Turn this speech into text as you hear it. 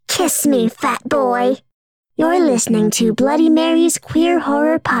Kiss me, fat boy. You're listening to Bloody Mary's Queer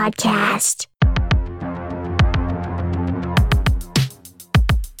Horror Podcast.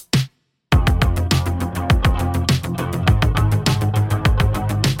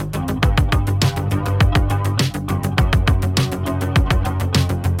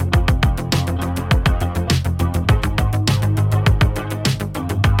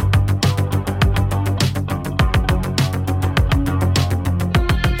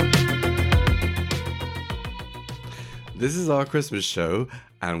 This is our Christmas show,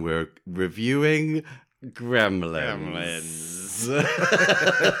 and we're reviewing Gremlins.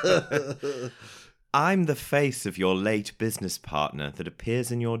 I'm the face of your late business partner that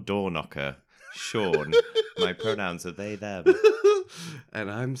appears in your door knocker, Sean. My pronouns are they, them. And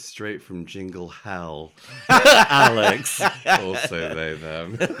I'm straight from Jingle Hell, Alex. Also they,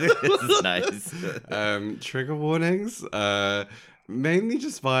 them. This is nice. Trigger warnings. Mainly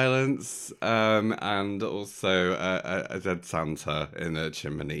just violence, and also a dead Santa in a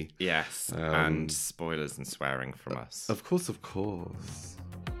chimney. Yes, and spoilers and swearing from us. Of course, of course.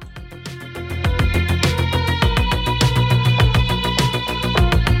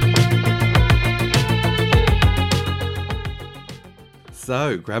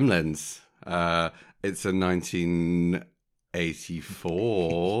 So, Gremlins. It's a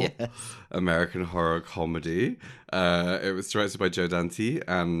 1984 Yes. American horror comedy. It was directed by Joe Dante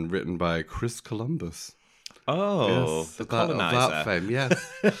and written by Chris Columbus. Oh, Yes, the of that colonizer. fame,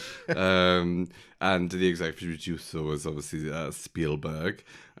 yes. And the executive producer was obviously Spielberg.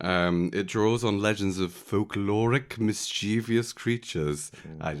 It draws on legends of folkloric, mischievous creatures.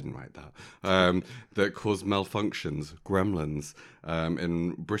 I didn't write that. That cause malfunctions, gremlins,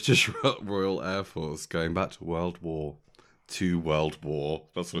 in British Royal Air Force going back to World War.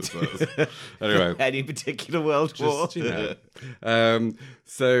 That's what it says. Anyway. Any particular world war? Just, you know.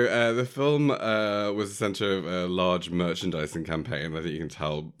 So the film was the center of a large merchandising campaign. I think you can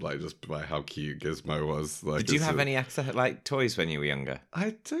tell, like, just by how cute Gizmo was. Like, Did you have any toys when you were younger?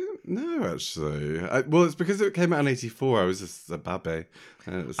 I don't know, actually. Well, it's because it came out in '84. I was just a baby.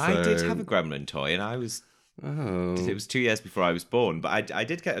 I did have a gremlin toy, and I was... Oh. It was 2 years before I was born, but I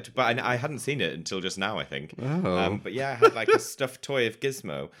did get it, but I hadn't seen it until just now, I think. Oh. But yeah, I had like a stuffed toy of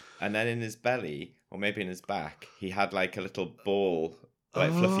Gizmo, and then in his belly, or maybe in his back, he had like a little ball,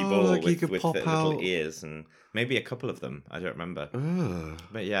 like fluffy ball like he with, could with pop the out. little ears, and maybe a couple of them. I don't remember. Ugh.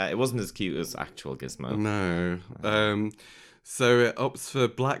 But yeah, it wasn't as cute as actual Gizmo. No. So it opts for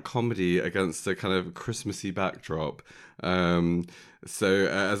black comedy against a kind of Christmassy backdrop.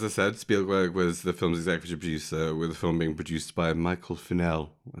 As I said, Spielberg was the film's executive producer, with the film being produced by Michael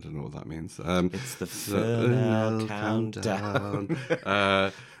Fennell. I don't know what that means. It's the Fennell countdown.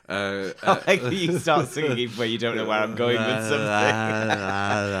 Like you start singing where you don't know where I'm going with something.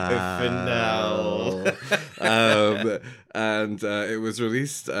 Fennell. And it was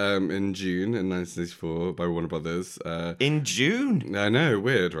released in June in 1984 by Warner Brothers. In June? I know,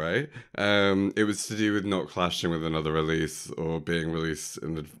 weird, right? It was to do with not clashing with another release or being released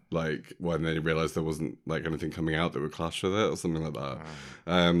in the when they realized there wasn't like anything coming out that would clash with it or something like that.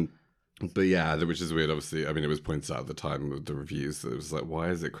 But yeah, which is weird. Obviously, I mean, it was pointed out at the time with the reviews that it was like, why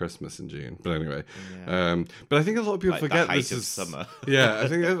is it Christmas in June? But anyway, but I think a lot of people forget the height this of is summer. Yeah, I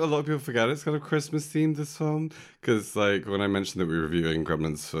think a lot of people forget it's kind of Christmas themed, this film, because like when I mentioned that we were reviewing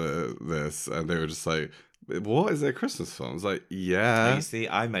Gremlins for this, and they were just like, what, is it a Christmas film? I was like, yeah. You see,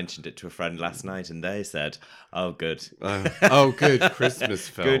 I mentioned it to a friend last night, and they said, "Oh, good, Good Christmas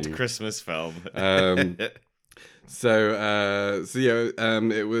film, good Christmas film."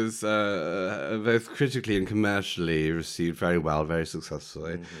 It was both critically and commercially received very well, very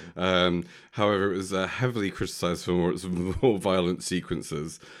successfully. Mm-hmm. However, it was heavily criticised for its more violent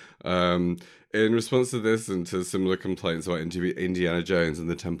sequences. In response to this and to similar complaints about Indiana Jones and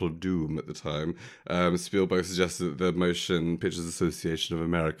the Temple of Doom at the time, Spielberg suggested that the Motion Pictures Association of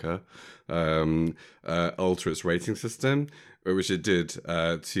America alter its rating system, which it did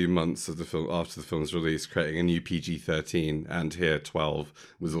 2 months of the film after the film's release, creating a new PG-13, and here 12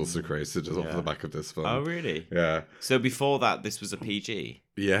 was also created off the back of this film. Oh, really? Yeah. So before that, this was a PG.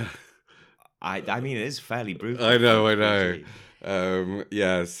 Yeah. I mean, it is fairly brutal. I know. PG. It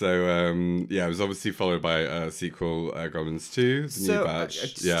was obviously followed by a sequel, Gremlins 2, the new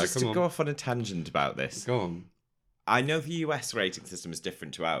batch. Just to go off on a tangent about this. Go on. I know the US rating system is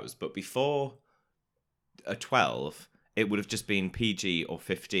different to ours, but before a 12, it would have just been PG or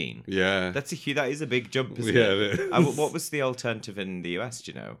 15. Yeah. That is a big jump, isn't Yeah, it? it is. What was the alternative in the US,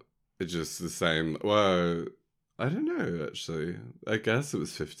 do you know? It's just the same. Well, I don't know, actually. I guess it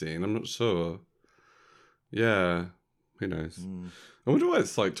was 15. I'm not sure. Yeah. Who knows? I wonder why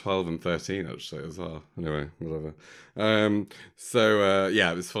it's like 12 and 13 actually as well. Anyway, whatever.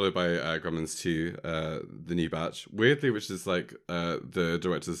 It was followed by Gremlins 2, the new batch. Weirdly, which is like the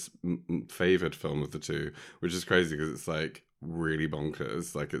director's favoured film of the two, which is crazy because it's like really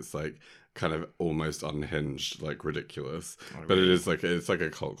bonkers. Like it's like kind of almost unhinged, like ridiculous. But it is like it's like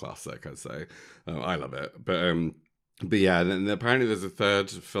a cult classic, I'd say. I love it. But yeah, and apparently there's a third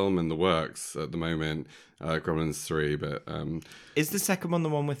film in the works at the moment, Gremlins 3, but... Is the second one the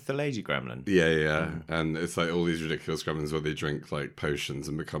one with the lady gremlin? Yeah. And it's like all these ridiculous gremlins where they drink like potions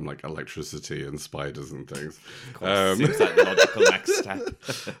and become like electricity and spiders and things. Of course, seems like the logical next step.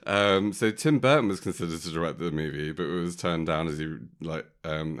 So Tim Burton was considered to direct the movie, but it was turned down as he like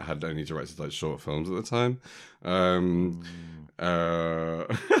had only directed like short films at the time.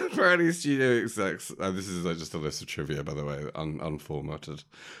 Apparently studio execs, this is like just a list of trivia by the way, unformatted.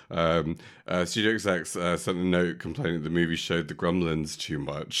 Studio execs sent a note complaining the movie showed the gremlins too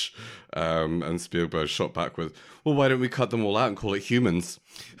much, and Spielberg shot back with, well, why don't we cut them all out and call it humans?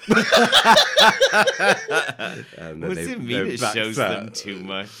 And what does it mean it shows them too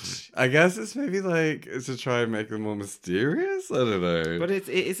much? I guess it's maybe like it's to try and make them more mysterious. I don't know, but it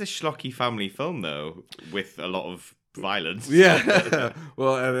is a schlocky family film though, with a lot of violence. Yeah.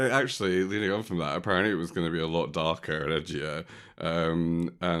 Well, and actually, leading on from that, apparently it was going to be a lot darker and edgier.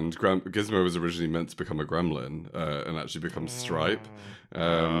 And Gizmo was originally meant to become a gremlin and actually become Stripe.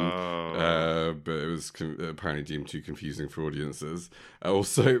 But it was apparently deemed too confusing for audiences.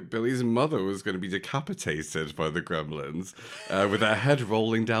 Also, Billy's mother was going to be decapitated by the gremlins with her head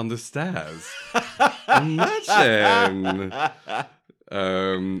rolling down the stairs. Imagine!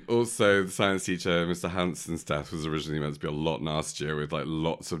 Also, the science teacher, Mr. Hansen's death was originally meant to be a lot nastier with like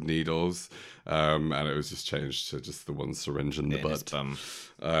lots of needles, and it was just changed to just the one syringe in the butt.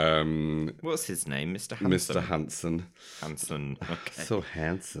 What's his name, Mr. Hansen? Mr. Hansen. Hansen. Okay. So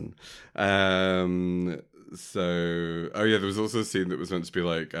Hansen. There was also a scene that was meant to be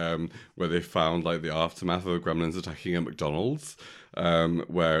like where they found like the aftermath of the gremlins attacking a McDonald's,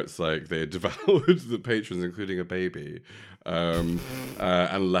 where it's like they had devoured the patrons, including a baby, and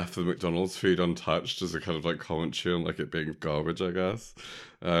left the McDonald's food untouched as a kind of like commentary on like it being garbage, I guess.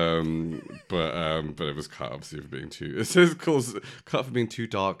 But it was cut obviously for being too. It says cut for being too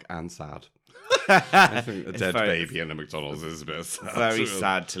dark and sad. I think a dead baby in a McDonald's is a bit sad. Very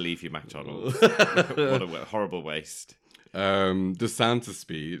sad to leave your McDonald's. What a horrible waste. The Santa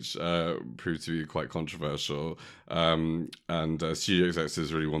speech proved to be quite controversial, and studio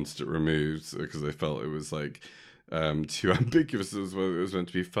executives really wanted it removed because they felt it was like too ambiguous as whether it was meant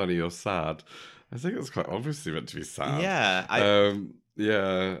to be funny or sad. I think it's quite obviously meant to be sad. Yeah.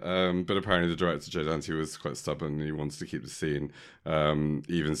 But apparently the director Joe Dante was quite stubborn and he wanted to keep the scene.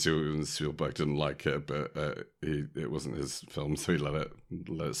 Even Spielberg didn't like it, but it wasn't his film, so he let it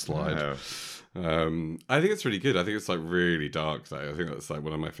slide. Oh. I think it's really good. I think it's like really dark though. I think that's like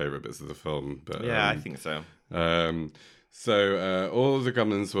one of my favorite bits of the film. But yeah, I think so. All of the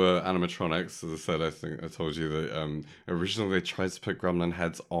gremlins were animatronics. As I said, I think I told you that originally they tried to put gremlin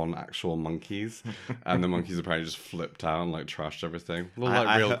heads on actual monkeys, and the monkeys apparently just flipped out and like trashed everything. Well,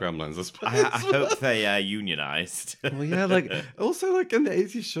 like real gremlins, I suppose. I hope they unionized. Well, yeah, like also like in the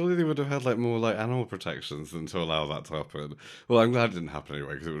 80s, surely they would have had like more like animal protections than to allow that to happen. Well, I'm glad it didn't happen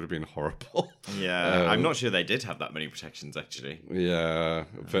anyway because it would have been horrible. Yeah, I'm not sure they did have that many protections actually. Yeah,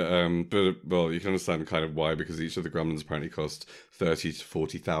 but well, you can understand kind of why, because each of the gremlins apparently cost 30 to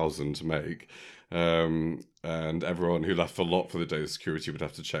 40,000 to make, and everyone who left a lot for the day of security would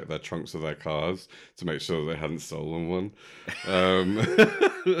have to check their trunks of their cars to make sure they hadn't stolen one.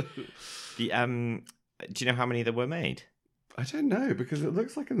 Do you know how many there were made? I don't know, because it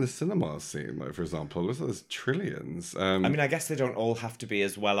looks like in the cinema scene, like for example, it looks like there's trillions. I mean, I guess they don't all have to be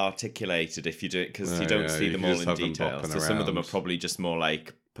as well articulated if you do it, because you don't see them all in detail. So some of them are probably just more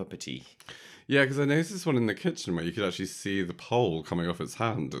like puppety. Yeah, because I noticed this one in the kitchen where you could actually see the pole coming off its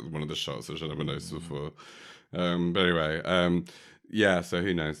hand at one of the shots, which I never noticed before. But anyway, yeah, so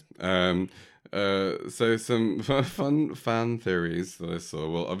who knows? So some fun fan theories that I saw.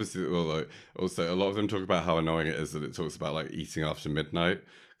 Well, obviously, like also a lot of them talk about how annoying it is that it talks about like eating after midnight.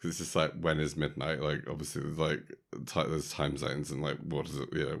 Because it's just like, when is midnight? Like, obviously, there's like there's time zones, and like, what is it?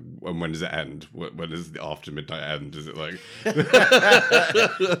 Yeah, and when does it end? When does the after midnight end? Is it like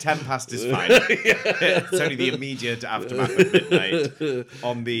 10 past is fine? It's only the immediate aftermath of midnight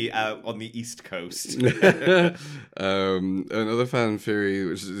on the East Coast. Another fan theory,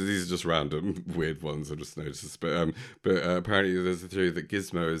 which these are just random weird ones I just noticed, but apparently there's a theory that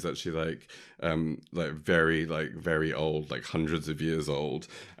Gizmo is actually like very old, like hundreds of years old,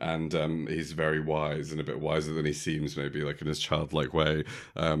 and he's very wise and a bit wiser than he seems, maybe like in his childlike way.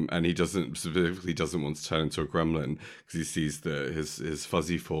 And he specifically doesn't want to turn into a gremlin because he sees that his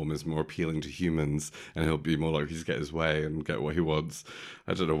fuzzy form is more appealing to humans, and he'll be more likely to get his way and get what he wants.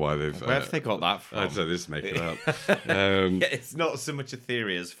 I don't know why they've. Where have they got that from? I don't know, they just make it up. It's not so much a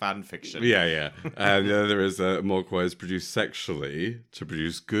theory as fan fiction. Yeah. And there is mogwai is produced sexually to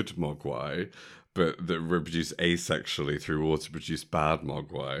produce good mogwai, but that reproduce asexually through water to produce bad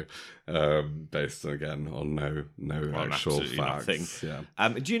mogwai, based again on no actual facts. Nothing. Yeah.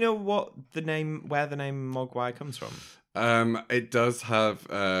 Do you know where the name mogwai comes from? It does have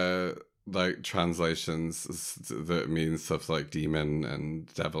like translations that mean stuff like demon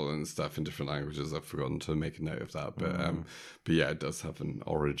and devil and stuff in different languages. I've forgotten to make a note of that, but yeah, it does have an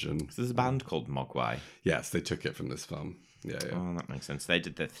origin. So there's a band called Mogwai. Yes, they took it from this film. Yeah. Oh, that makes sense. They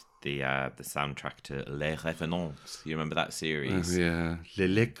did the soundtrack to Les Revenants. You remember that series? Yeah, Le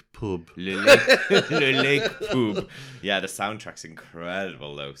Lake Pub. Le Lake Pub. Yeah, the soundtrack's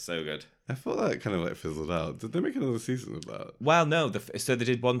incredible though, so good. I thought that kind of like fizzled out. Did they make another season of that? Well, no. So they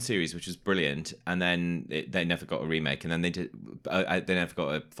did one series which was brilliant, and then they never got a remake, and then they never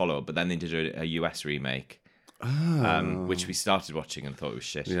got a follow up. But then they did a US remake, which we started watching and thought it was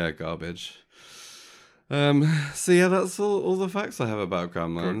shit. Yeah, garbage. So yeah, that's all the facts I have about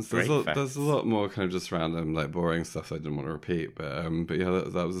Gremlins. There's a lot more kind of just random, like boring stuff I didn't want to repeat, but yeah,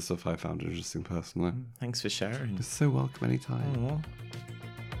 that was the stuff I found interesting personally. Thanks for sharing. You're so welcome anytime. Aww.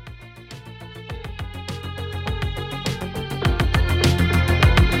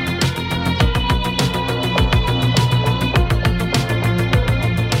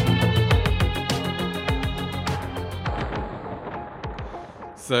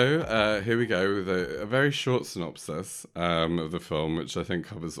 So here we go with a very short synopsis of the film, which I think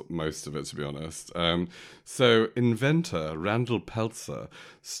covers most of it, to be honest. So inventor Randall Peltzer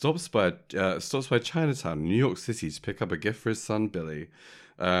stops by Chinatown, New York City, to pick up a gift for his son Billy.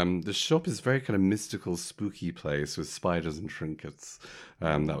 The shop is a very kind of mystical, spooky place with spiders and trinkets.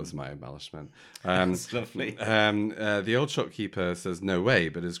 That was my embellishment. That's lovely. The old shopkeeper says no way,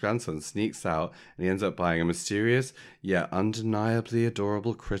 but his grandson sneaks out and he ends up buying a mysterious yet undeniably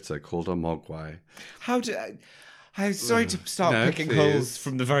adorable critter called a mogwai. I'm sorry to start picking holes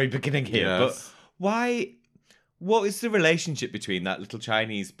from the very beginning here, but why? What is the relationship between that little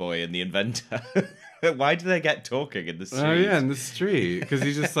Chinese boy and the inventor? Why do they get talking in the street? Oh yeah, in the street, because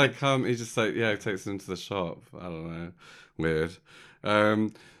he just like takes him to the shop. I don't know, weird. So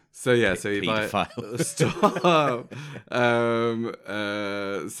he buys. Stop.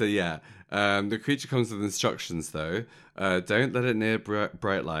 The creature comes with instructions though. Don't let it near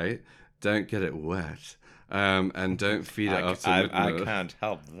bright light. Don't get it wet. And don't feed it after midnight. I can't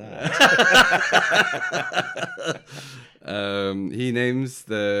help that. He names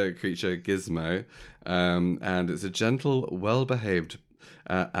the creature Gizmo, and it's a gentle, well-behaved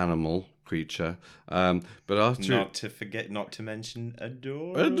animal creature. But after not to mention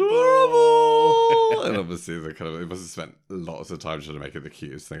adorable. And obviously they must have spent lots of time trying to make it the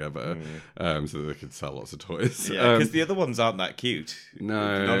cutest thing ever, so that they could sell lots of toys. Yeah, because the other ones aren't that cute.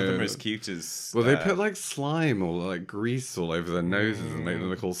 No, none of them are as cute as. Well, they put like slime or like grease all over their noses and make them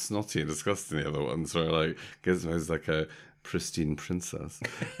look all snotty and disgusting. The other ones, where like Gizmo's like a pristine princess.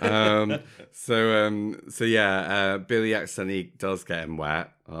 Billy accidentally does get him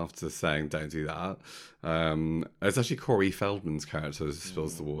wet after saying don't do that. It's actually Corey Feldman's character who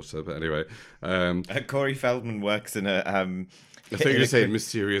spills the water, but anyway. Corey Feldman works in a I think you say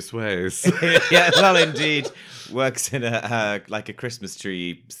mysterious ways. Yeah, well, indeed, works in a Christmas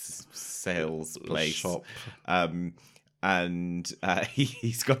tree sales place shop. And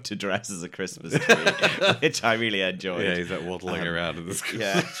he's got to dress as a Christmas tree, which I really enjoyed. Yeah, he's like waddling around in this.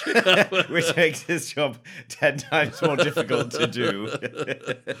 Yeah, which makes his job 10 times more difficult to do.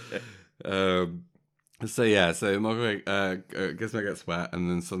 So Mogwai, Gizmo gets wet, and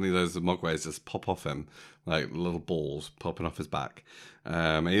then suddenly those Mogwais just pop off him, like little balls popping off his back.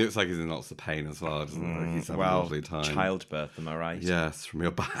 And he looks like he's in lots of pain as well. Doesn't look like he's having a lovely time. Childbirth, am I right? Yes, from your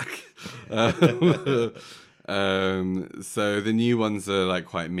back. So the new ones are like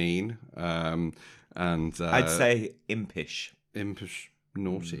quite mean, and I'd say impish,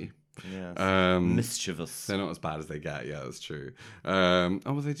 naughty. Yeah, mischievous. They're not as bad as they get. Yeah, that's true.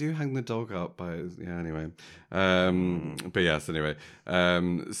 They do hang the dog up by. Yeah, anyway. But yes, anyway.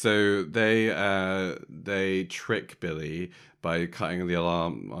 So they trick Billy by cutting the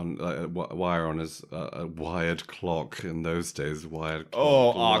alarm on a wire on his a wired clock in those days. Wired clock.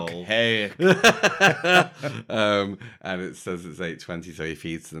 Oh, archaic. And it says it's 8:20, so he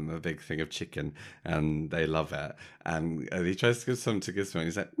feeds them a big thing of chicken, and they love it. And he tries to give some to Gizmo, and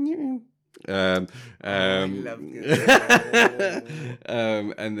he's like, I love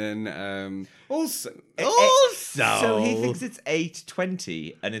and then also, so he thinks it's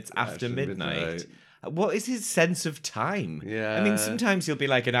 8:20 and it's after midnight. What is his sense of time? Yeah, I mean, sometimes he'll be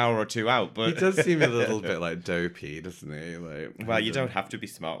like an hour or two out, but he does seem a little bit like dopey, doesn't he? Like, well, you don't have to be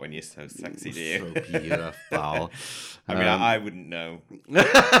smart when you're so sexy, do you? So beautiful. I mean, I wouldn't know.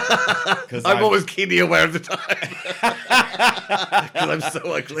 I'm always keenly aware of the time. Because I'm so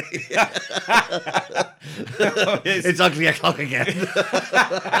ugly. It's ugly o'clock again.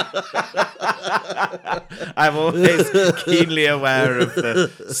 I'm always keenly aware of the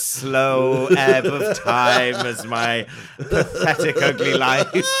slow ebb of time as my pathetic, ugly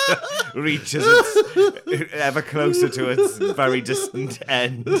life reaches its ever closer to its very distant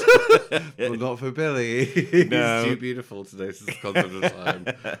end. Well, not for Billy. No. He's too beautiful today. This is the concept of time.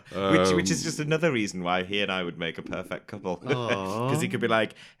 Which is just another reason why he and I would make a perfect couple. Because he could be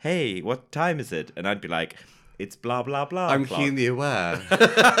like, "Hey, what time is it?" And I'd be like, "It's blah blah blah." I'm o'clock." keenly aware.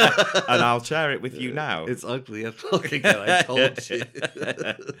 And I'll share it with you now. It's ugly o'clock again, I told you.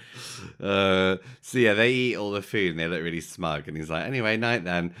 So yeah, they eat all the food and they look really smug. And he's like, anyway, night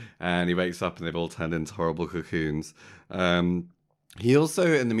then. And he wakes up and they've all turned into horrible cocoons. He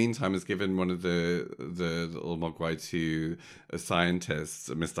also, in the meantime, has given one of the little Mogwai to a scientist,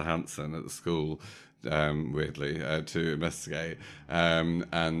 Mr. Hansen, at the school, weirdly, to investigate.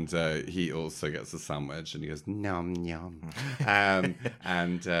 And he also gets a sandwich, and he goes, nom, nom. And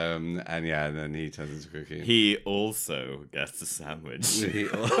then he turns into a cookie. He also gets a sandwich. He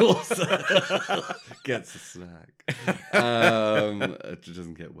also gets a snack. It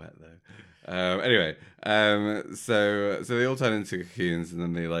doesn't get wet, though. Anyway, so they all turn into cocoons, and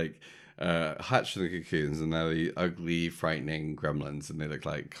then they hatch from the cocoons, and they're the ugly, frightening gremlins, and they look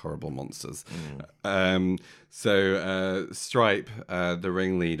like horrible monsters. So Stripe, the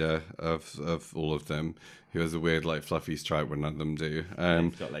ringleader of all of them, who has a weird, fluffy stripe when none of them do.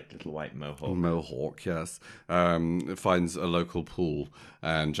 He's got little white mohawk. Mohawk, yes. Finds a local pool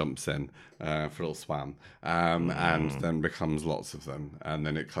and jumps in for a little swam, and then becomes lots of them, and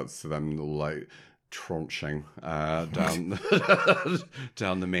then it cuts to them all tranching down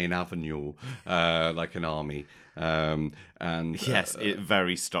down the main avenue like an army. And yes,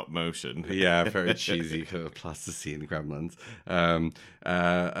 very stop motion. Yeah, very cheesy kind of plasticine gremlins.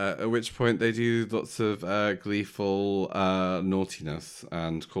 At which point they do lots of gleeful naughtiness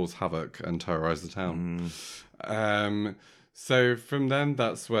and cause havoc and terrorize the town. So from then,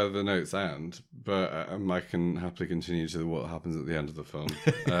 that's where the notes end. But I can happily continue to what happens at the end of the film.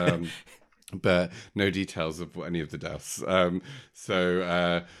 But no details of any of the deaths.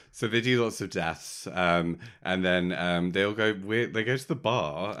 So they do lots of deaths, and then they'll go. They go to the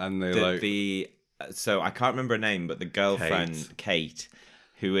bar, and they So I can't remember her name, but the girlfriend Kate,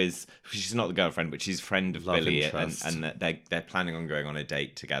 she's not the girlfriend, but she's friend of Billy, and they're planning on going on a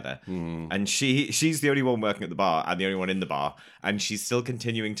date together. And she's the only one working at the bar and the only one in the bar, and she's still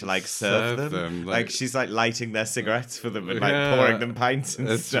continuing to serve them. She's lighting their cigarettes for them and pouring them pints and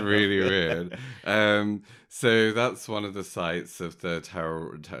stuff. It's really weird. So that's one of the sites of the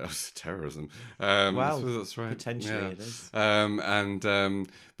terrorism. Well, I suppose that's right. Potentially it is.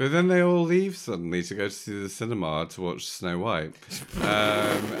 But then they all leave suddenly to go to the cinema to watch Snow White.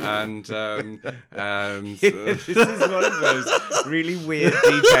 And this is one of those really weird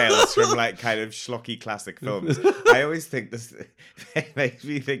details from kind of schlocky classic films. I always think this makes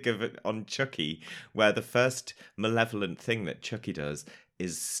me think of it on Chucky, where the first malevolent thing that Chucky does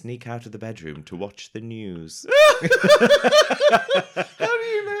is sneak out of the bedroom to watch the news. How do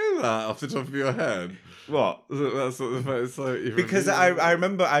you know that off the top of your head? What? That's what the first because I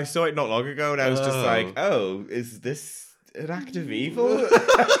remember I saw it not long ago, and I was just like, oh, is this an act of evil?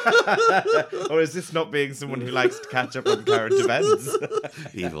 Or is this not being someone who likes to catch up on current events?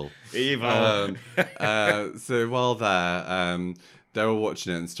 Evil. So while they're all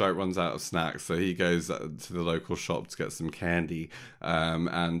watching it, and Stripe runs out of snacks, so he goes to the local shop to get some candy,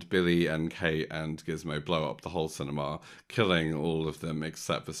 and Billy and Kate and Gizmo blow up the whole cinema, killing all of them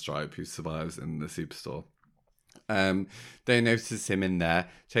except for Stripe, who survives in the superstore. They notice him in there,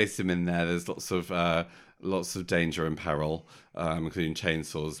 chase him in there. There's lots of danger and peril, including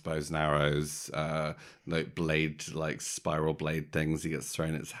chainsaws, bows and arrows, like blade, like spiral blade things. He gets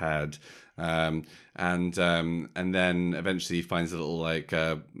thrown at his head. And then eventually he finds a little like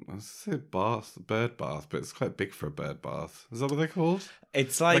I was say bird bath, but it's quite big for a bird bath. Is that what they're called?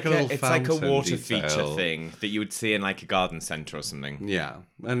 It's like a water feature detail. thing that you would see in like a garden centre or something. Yeah,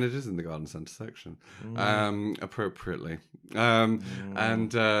 and it is in the garden centre section, appropriately. And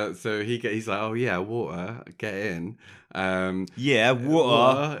so he's like, oh yeah, water, get in. Yeah,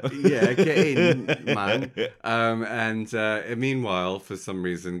 water. Yeah, get in, man. And meanwhile, for some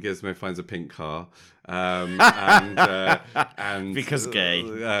reason, Gizmo finds a pink car. And Because gay.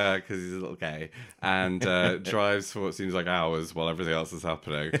 Because he's a little gay. And drives for what seems like hours while everything else is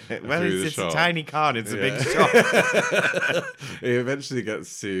happening. Well, it's just a tiny car and it's a big shop. He eventually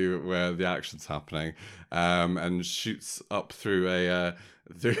gets to where the action's happening, and shoots up through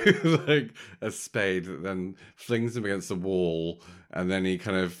like a spade that then flings him against a wall, and then he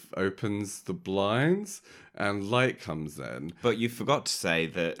kind of opens the blinds and light comes in. But you forgot to say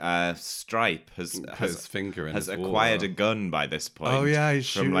that Stripe has his finger in has his acquired water. a gun by this point. Oh yeah, he's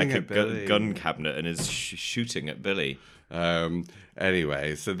from shooting like a at Billy. gun cabinet and is shooting at Billy.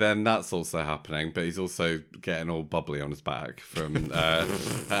 Anyway, so then that's also happening, but he's also getting all bubbly on his back from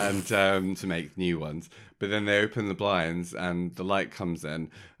and to make new ones. But then they open the blinds and the light comes in,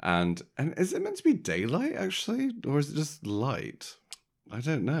 and is it meant to be daylight actually, or is it just light? I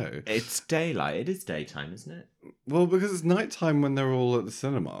don't know. It's daylight. It is daytime, isn't it? Well, because it's nighttime when they're all at the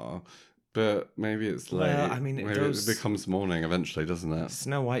cinema. But maybe it's late. Well, I mean, it becomes morning eventually, doesn't it?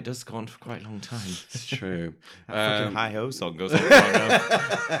 Snow White does go on for quite a long time. It's true. That fucking Hi-Ho song goes on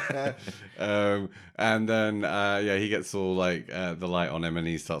for long. And then, he gets all like the light on him and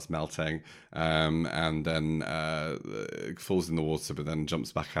he starts melting. And then falls in the water, but then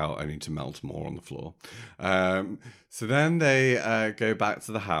jumps back out only to melt more on the floor. So then they go back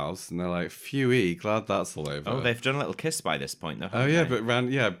to the house and they're like, phew, glad that's all over. Oh, they've done a little kiss by this point, though. Oh, yeah, but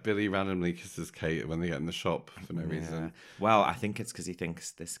Billy randomly kisses Kate when they get in the shop for no reason. Well, I think it's because he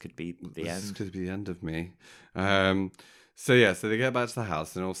thinks this could be the end. This could be the end of me. So they get back to the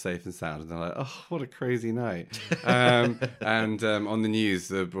house and all safe and sound, and they're like, "Oh, what a crazy night!" And on the news,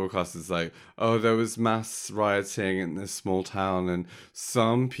 the broadcaster's like, "Oh, there was mass rioting in this small town, and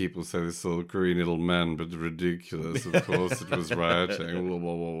some people say they saw green little men, but ridiculous. Of course, it was rioting." Blah,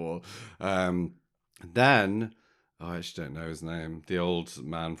 blah, blah, blah. Then. Oh, I actually don't know his name. The old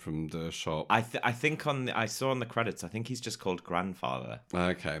man from the shop. I think I saw on the credits. I think he's just called Grandfather.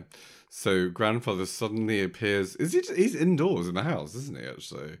 Okay, so Grandfather suddenly appears. He's indoors in the house, isn't he?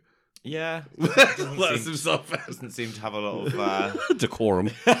 Actually, yeah. Lets himself out. Doesn't seem to have a lot of decorum,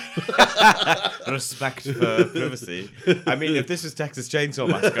 respect for privacy. I mean, if this was Texas Chainsaw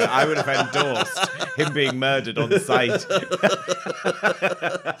Massacre, I would have endorsed him being murdered on site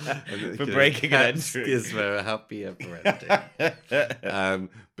for breaking an entry. Gizmo, a happy ever ending.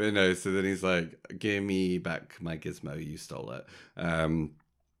 But no, so then he's like, "Give me back my Gizmo, you stole it."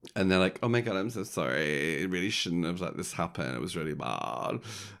 And they're like, "Oh my god, I'm so sorry. It really shouldn't have let this happen. It was really bad."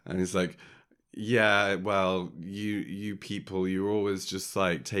 And he's like, "Yeah, well, you people, you're always just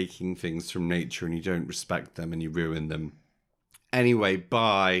like taking things from nature and you don't respect them and you ruin them. Anyway,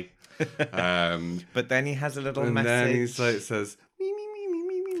 bye." But then he has a little and message. And then he's like, says, "Me, me, me, me,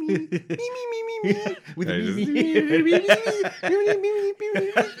 me, me, me, me, me, me, me, me." With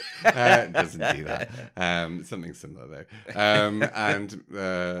doesn't do that. Something similar though. And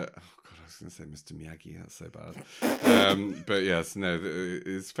oh god, I was going to say Mr. Miyagi. That's so bad. But yes, no,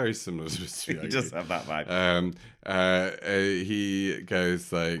 it's very similar to Mr. Miyagi. He does have that vibe. He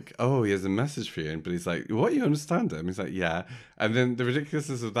goes like, "Oh, he has a message for you," but he's like, "What? You understand him?" He's like, "Yeah." And then the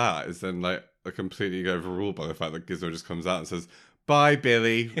ridiculousness of that is then like completely overruled by the fact that Gizmo just comes out and says, "Bye,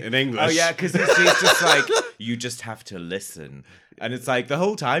 Billy," in English. Oh yeah, because he's just like, "You just have to listen," and it's like the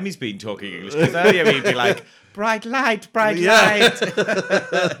whole time he's been talking English. Because earlier he'd be like, "Bright light, bright light."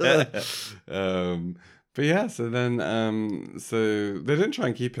 But yeah, so then so they didn't try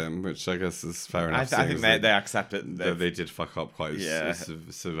and keep him, which I guess is fair enough. I think they accept it. They did fuck up quite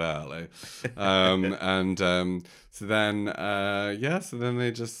severely. So then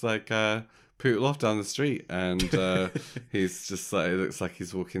they just like poodle off down the street, and he's just like, it looks like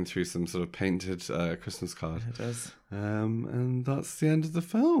he's walking through some sort of painted Christmas card. It does. And that's the end of the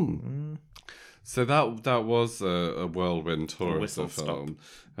film. So that was a whirlwind tour of the film.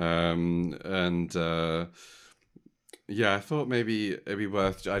 I thought maybe it'd be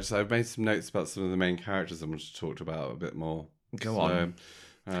worth. I've made some notes about some of the main characters I wanted to talk about a bit more. Go on.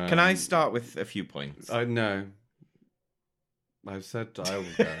 Can I start with a few points? I know. I've said I will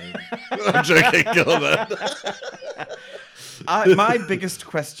go. I'm joking. Go on then. My biggest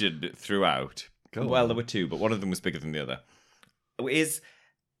question throughout Well, there were two, but one of them was bigger than the other. Is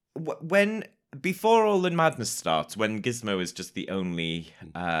when before all the madness starts, when Gizmo is just the only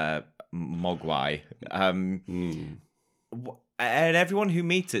Mogwai, and everyone who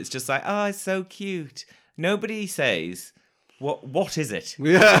meets it's just like, oh, it's so cute. Nobody says, what is it?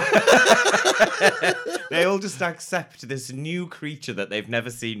 Yeah. They all just accept this new creature that they've never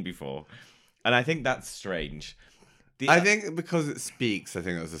seen before. And I think that's strange. I think because it speaks, I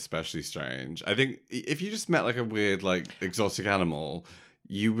think that's especially strange. I think if you just met like a weird, like exotic animal,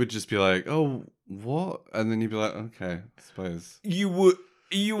 you would just be like, "Oh, what?" And then you'd be like, "Okay, I suppose." You would.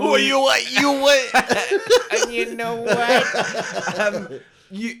 And you know what?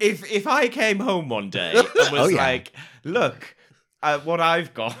 If I came home one day and was like, "Look, what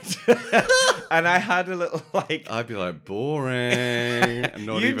I've got," and I had a little like, I'd be like, boring. I'm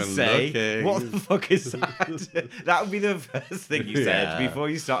not you'd even say, looking. what the fuck is that? That would be the first thing you said before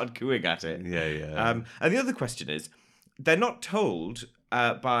you started cooing at it. Yeah. And the other question is, they're not told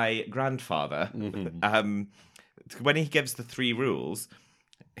by grandfather when he gives the 3 rules.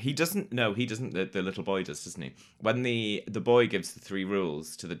 He doesn't. No, he doesn't. The little boy does, doesn't he? When the boy gives the 3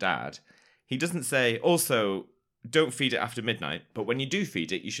 rules to the dad, he doesn't say also, don't feed it after midnight, but when you do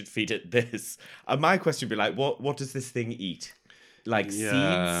feed it, you should feed it this. And my question would be like, what does this thing eat? Like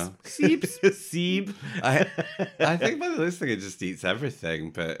seeds? Seed? I think by the list thing, it just eats everything,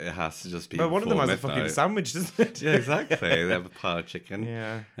 but it has to just be. But one of them has midnight. a fucking sandwich, doesn't it? Yeah, exactly. They have a pile of chicken.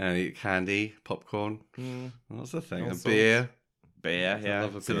 Yeah. And eat candy, popcorn. What's the thing? All A sorts. beer. Beer, yeah.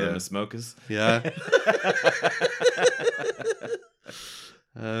 love a Some of them beer. are smokers. Yeah.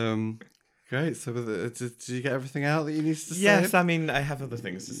 Great. So, did you get everything out that you need to say? Yes, I mean, I have other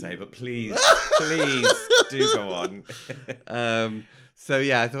things to say, but please do go on. So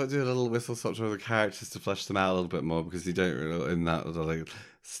yeah, I thought I'd do a little whistle stop tour of the characters to flesh them out a little bit more because you don't really, in that little like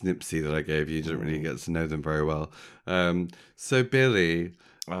snipsy that I gave you, you don't really get to know them very well. So Billy,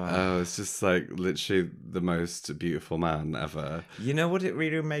 it's just like literally the most beautiful man ever. You know what it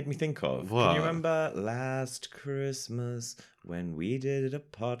really made me think of? What? Can you remember last Christmas when we did a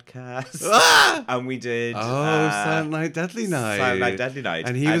podcast and we did Silent Night, Deadly Night. Silent Night, Deadly Night,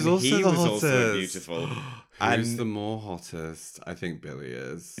 and he was also the hottest. Also beautiful. Who's the more hottest? I think Billy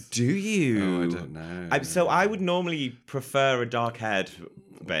is. Do you? Oh, I don't know. So I would normally prefer a dark-haired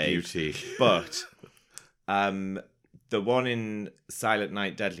babe, Beauty, but the one in Silent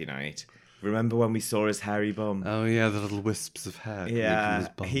Night, Deadly Night. Remember when we saw his hairy bum? Oh yeah, the little wisps of hair. Yeah,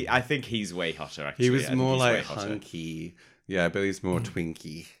 I think he's way hotter. Actually, He was more like hunky. Yeah, Billy's more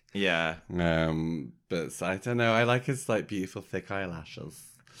twinky. Yeah. But I don't know. I like his like beautiful thick eyelashes.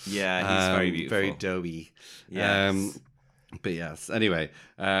 Yeah, he's very beautiful. Very doughy. Yes. But yes, anyway,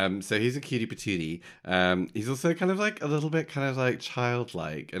 so he's a cutie patootie. He's also kind of like a little bit kind of like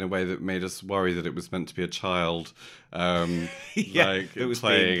childlike in a way that made us worry that it was meant to be a child, like it was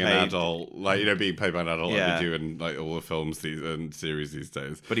playing an being paid. adult, like, you know, being played by an adult Yeah. like they do in like all the films and series these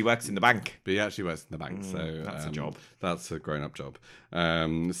days. But he works in the bank. But he actually works in the bank, so that's a job. That's a grown-up job.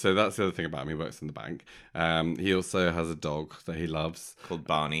 So that's the other thing about him. He works in the bank. He also has a dog that he loves Called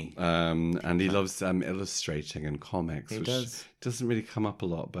Barney. and he loves illustrating and comics, which doesn't really come up a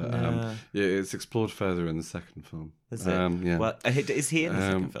lot, but yeah, it's explored further in the second film. Is it? Yeah. Well, is he in the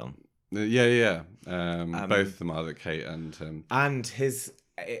second film? Yeah. Both of them are, Kate and And his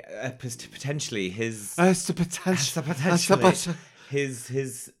potentially his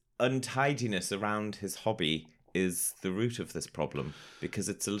his untidiness around his hobby is the root of this problem, because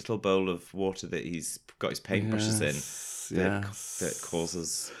it's a little bowl of water that he's got his paintbrushes in that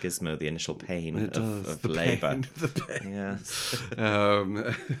causes Gizmo the initial pain of labour. Yes.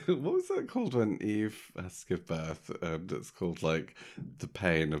 What was that called when Eve has to give birth? That's called like the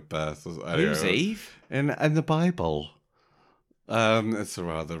pain of birth. Who's Eve? In the Bible. It's a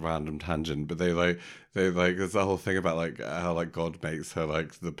rather random tangent, but they like there's the whole thing about like how like God makes her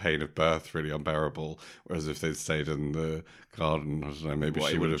like the pain of birth really unbearable, whereas if they'd stayed in the garden, I don't know, maybe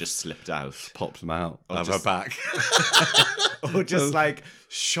she would have just slipped out, popped them out of her back, or just like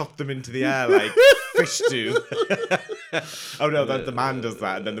shot them into the air like fish do. Oh no, the man does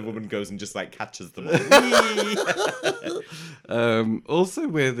that, and then the woman goes and just like catches them all. Also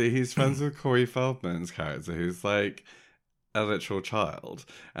weirdly, he's friends with Corey Feldman's character, who's like a literal child,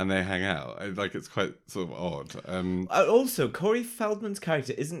 and they hang out. Like, it's quite sort of odd. Also, Corey Feldman's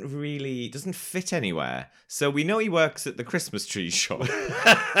character doesn't fit anywhere. So we know he works at the Christmas tree shop,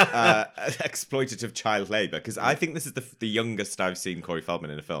 exploitative child labour. Because I think this is the youngest I've seen Corey Feldman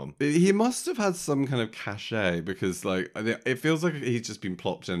in a film. He must have had some kind of cachet, because like it feels like he's just been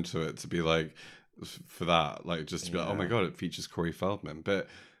plopped into it to be like for that, like just to be like, oh my god, it features Corey Feldman, but.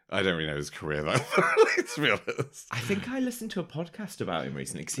 I don't really know his career that thoroughly, to be honest. I think I listened to a podcast about him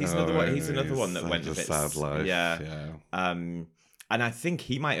recently because he's another one. He's another one that went a bit sad life. Yeah. And I think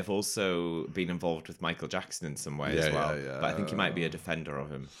he might have also been involved with Michael Jackson in some way as well. But I think he might be a defender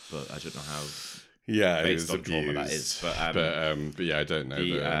of him. But I don't know how. Yeah, based on trauma that is. But yeah, I don't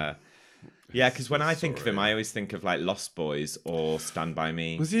know. Yeah, because when I think of him, I always think of like Lost Boys or Stand By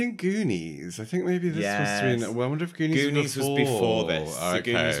Me. Was he in Goonies? I think maybe this was. Well, I wonder if Goonies was before this. Okay. So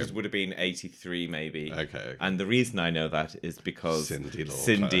Goonies would have been 83, maybe. Okay. And the reason I know that is because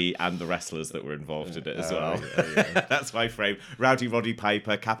Cindy and the wrestlers that were involved in it as well. Yeah. That's my frame. Rowdy Roddy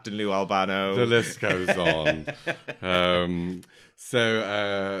Piper, Captain Lou Albano. The list goes on.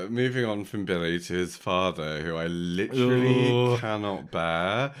 So moving on from Billy to his father, who I literally cannot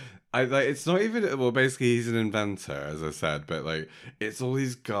bear. It's not even, well, basically he's an inventor, as I said, but like it's all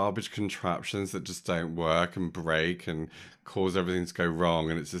these garbage contraptions that just don't work and break and cause everything to go wrong,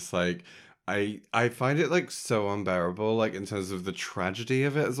 and it's just like I find it like so unbearable, like in terms of the tragedy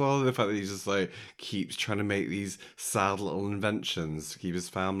of it as well. The fact that he just like keeps trying to make these sad little inventions to keep his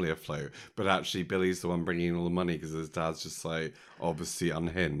family afloat, but actually Billy's the one bringing in all the money because his dad's just like obviously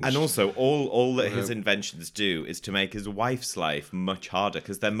unhinged. And also, all that his inventions do is to make his wife's life much harder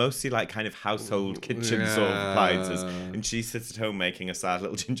because they're mostly like kind of household kitchen sort of appliances, and she sits at home making a sad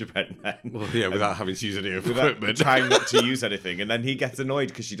little gingerbread man. Well, yeah, without having to use any equipment, trying not to use anything, and then he gets annoyed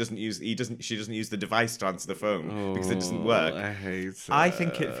because she doesn't use the device to answer the phone because it doesn't work. I hate it. I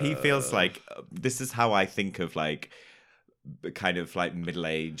think he feels like this is how I think of like kind of like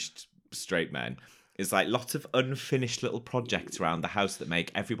middle-aged straight men. Is like lots of unfinished little projects around the house that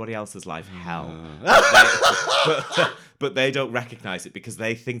make everybody else's life hell. But they don't recognize it because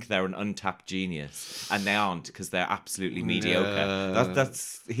they think they're an untapped genius, and they aren't because they're absolutely mediocre.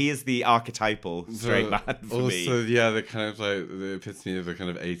 He is the archetypal straight man for me. Also, yeah, the kind of like the epitome of the kind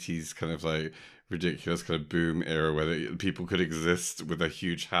of 80s kind of like ridiculous kind of boom era where people could exist with a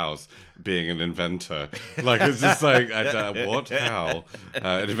huge house being an inventor. Like it's just like what? How?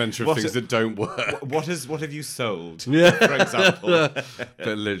 An inventor of things that don't work. What have you sold? Yeah, for example.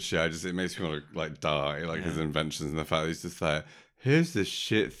 But literally, it makes me want to like die. Like his inventions and the fact that he's just like, here's this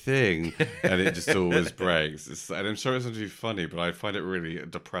shit thing, and it just always breaks. And I'm sure it's going to be funny, but I find it really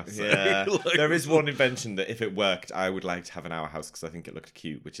depressing. Yeah. Like, there is one invention that if it worked, I would like to have in our house because I think it looked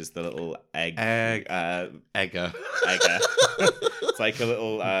cute, which is the little egger. It's like a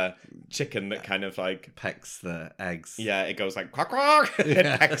little chicken that kind of like pecks the eggs. Yeah, it goes like quack quack. It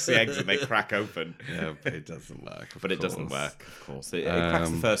pecks the eggs and they crack open. Yeah, but it doesn't work. It doesn't work, of course. It cracks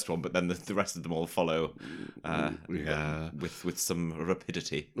the first one, but then the rest of them all follow. With some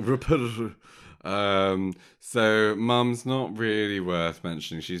rapidity. So Mum's not really worth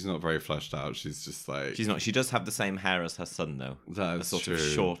mentioning. She's not very fleshed out. She's just like she's not. She does have the same hair as her son, though. That's sort true. Of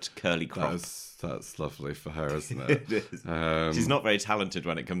short curly crop. That's lovely for her, isn't it? It is. She's not very talented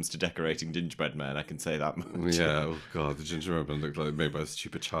when it comes to decorating gingerbread men. I can say that much. Yeah. Oh God, the gingerbread man looked like made by a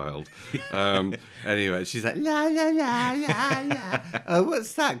stupid child. Anyway, she's like la la la la la. Oh,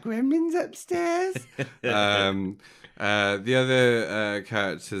 what's that? Gremlins upstairs. The other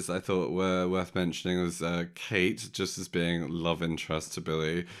characters I thought were worth mentioning was Kate, just as being love interest to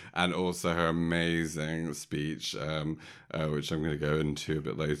Billy, and also her amazing speech, which I'm going to go into a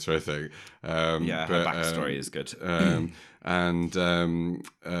bit later, I think. Her backstory is good. And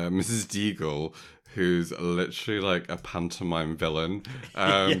Mrs. Deagle, who's literally like a pantomime villain,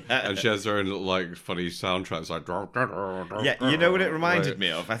 and she has her own little like funny soundtrack. It's like you know what it reminded me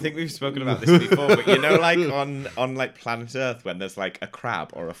of? I think we've spoken about this before, but you know, like on like Planet Earth when there's like a crab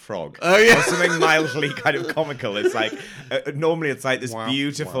or a frog, or something mildly kind of comical. It's like normally it's like this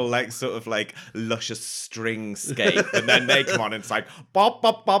beautiful like sort of like luscious string scape, and then they come on and it's like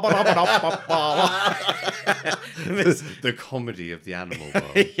the comedy of the animal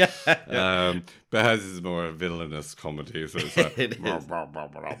world. But hers is more a villainous comedy, so it's like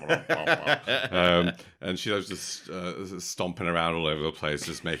and she loves just stomping around all over the place,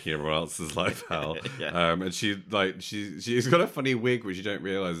 just making everyone else's life hell. And she's got a funny wig which you don't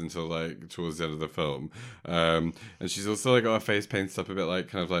realize until like towards the end of the film. And she's also like got her face painted up a bit like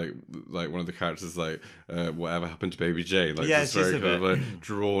kind of like one of the characters like Whatever Happened to Baby Jane, like just very kind of like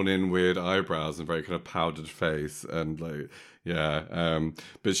drawn in weird eyebrows and very kind of powdered face and like. Yeah,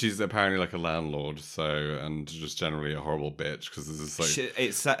 but she's apparently like a landlord, and just generally a horrible bitch because this is like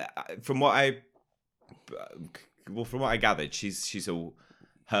it's from what I gathered,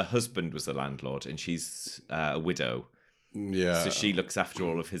 her husband was a landlord and she's a widow, Yeah. So she looks after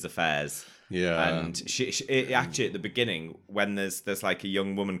all of his affairs. Yeah. And she actually at the beginning, when there's like a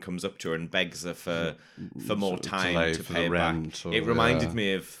young woman comes up to her and begs her for more time to pay her back, it reminded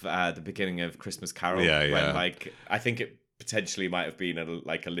me of the beginning of Christmas Carol. When like I think it potentially might have been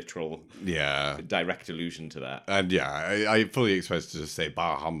a literal direct allusion to that. And I fully expected to just say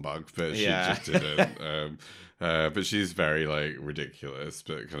bah humbug, but she just didn't. But she's very like ridiculous,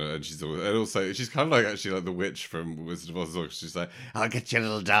 but kind of, and she's also she's kind of like actually like the witch from Wizard of Oz. She's like, I'll get your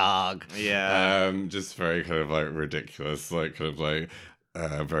little dog. Yeah. Just very kind of like ridiculous, like kind of like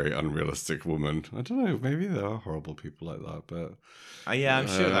very unrealistic woman. I don't know, maybe there are horrible people like that, but I'm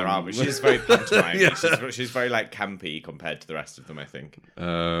sure there are. But she's very pantomime. She's very like campy compared to the rest of them, I think.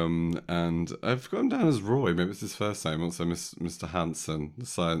 And I've got him down as Roy. Maybe it's his first name. Also, Mr. Hanson, the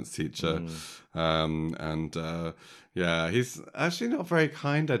science teacher. He's actually not very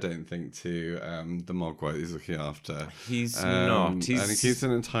kind, I don't think, to the Mogwai he's looking after. He's not. And he keeps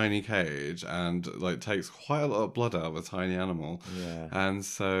him in a tiny cage and like takes quite a lot of blood out of a tiny animal. Yeah. And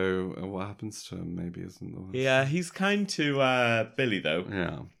so what happens to him maybe isn't the worst. Yeah, he's kind to Billy though.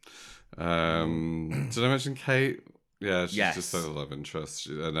 Yeah. Did I mention Kate? Yeah, she's just a love interest.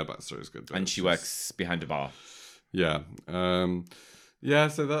 And her backstory is good. And she works behind a bar. Yeah.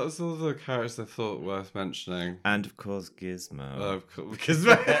 So that was all the characters I thought worth mentioning. And of course, Gizmo. Of course,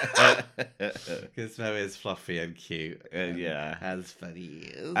 Gizmo. Gizmo is fluffy and cute. As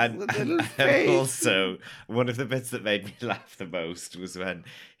funny. And also, one of the bits that made me laugh the most was when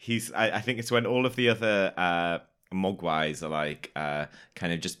I think it's when all of the other Mogwais are like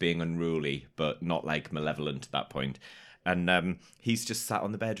kind of just being unruly, but not like malevolent at that point. And he's just sat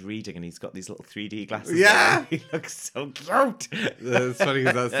on the bed reading, and he's got these little 3D glasses. Yeah, he looks so cute. It's funny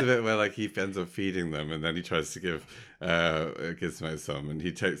because that's the bit where like he ends up feeding them, and then he tries to give Gizmo some, and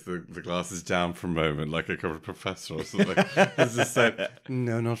he takes the glasses down for a moment, like a professor or something. It's just like,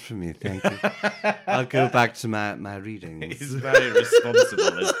 no, not for me, thank you. I'll go back to my readings. He's very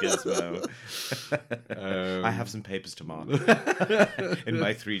responsible as Gizmo. I have some papers to mark in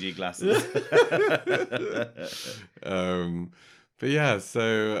my 3D glasses. But yeah,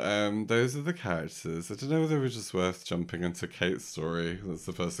 so those are the characters. I don't know whether it was just worth jumping into Kate's story. That's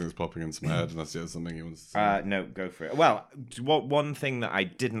the first thing that's popping into my head, unless you have something you want to say. No, go for it. Well, one thing that I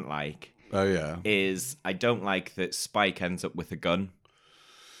didn't like is I don't like that Spike ends up with a gun.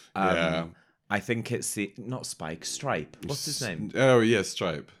 I think it's not Spike, Stripe. What's his name? Oh, yeah,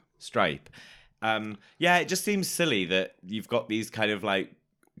 Stripe. It just seems silly that you've got these kind of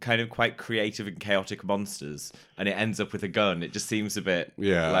quite creative and chaotic monsters, and it ends up with a gun. It just seems a bit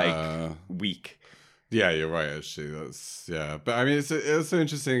weak. Yeah, you're right. Actually, but I mean, it's so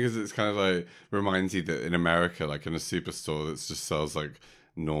interesting because it's kind of like reminds you that in America, like in a superstore that just sells like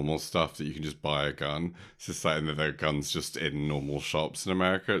normal stuff that you can just buy a gun. It's just like, and there are guns just in normal shops in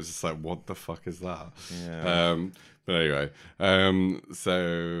America. It's just like, what the fuck is that? Yeah. But anyway,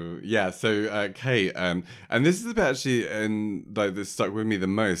 so Kate, and this is the bit actually, and like this stuck with me the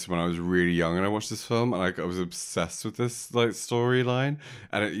most when I was really young and I watched this film, and I was obsessed with this like storyline,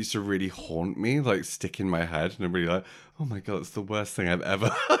 and it used to really haunt me, like stick in my head, and I'm really like, oh my god, it's the worst thing I've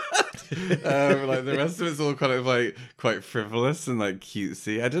ever. Like the rest of it's all kind of like quite frivolous and like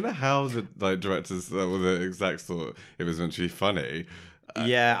cutesy. I don't know how the like directors the execs thought it was meant to be funny.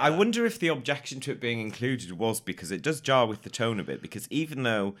 I wonder if the objection to it being included was because it does jar with the tone a bit, because even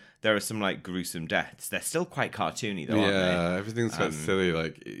though there are some like gruesome deaths, they're still quite cartoony though, aren't they? Everything's quite silly,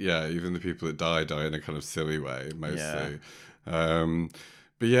 like even the people that die in a kind of silly way mostly.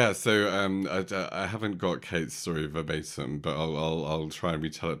 But yeah, so I haven't got Kate's story verbatim, but I'll try and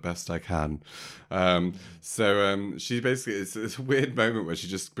retell it best I can. So she basically, it's a weird moment where she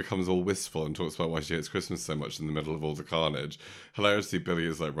just becomes all wistful and talks about why she hates Christmas so much in the middle of all the carnage. Hilariously, Billy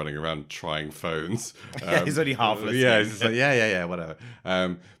is like running around trying phones. He's only half listening. Yeah, he's just like, yeah, whatever.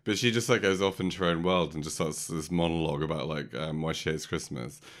 But she just like goes off into her own world and just starts this monologue about like why she hates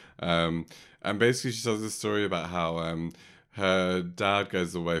Christmas. And basically she tells this story about how her dad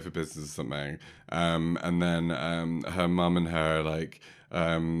goes away for business or something, and then her mum and her like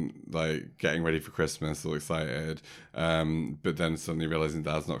getting ready for Christmas, all excited, but then suddenly realizing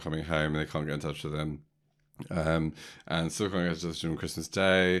dad's not coming home and they can't get in touch with him, and still can't get in touch with him on Christmas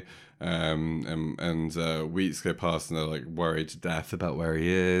Day, and weeks go past and they're like worried to death about where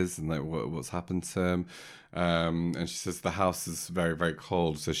he is and like what's happened to him. And she says the house is very, very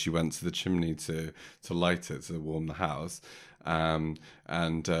cold, so she went to the chimney to light it to warm the house. and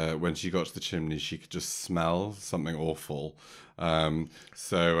when she got to the chimney, she could just smell something awful. So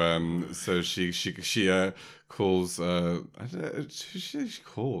she calls. I don't know, who she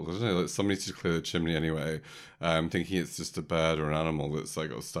calls. I don't know, like somebody to clear the chimney anyway. Thinking it's just a bird or an animal that's like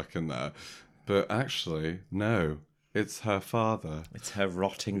got stuck in there, but actually no. It's her father. It's her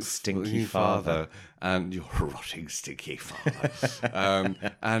rotting, stinky father. And your rotting, stinky father.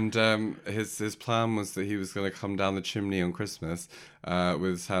 His plan was that he was going to come down the chimney on Christmas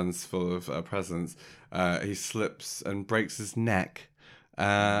with his hands full of presents. He slips and breaks his neck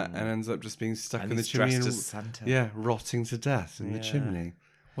and ends up just being stuck in the chimney. Dressed as Santa. Yeah, rotting to death in the chimney.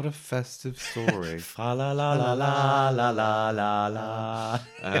 What a festive story. Fa la la la la la la la la.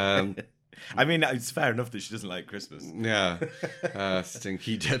 I mean, it's fair enough that she doesn't like Christmas. Yeah.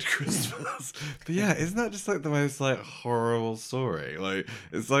 Stinky dead Christmas. But yeah, isn't that just like the most like horrible story? Like,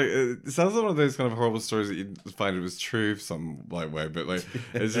 it's like, it sounds like one of those kind of horrible stories that you find it was true some like way, but like,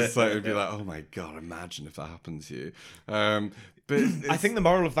 it's just like, it'd be like, oh my God, imagine if that happened to you. But I think the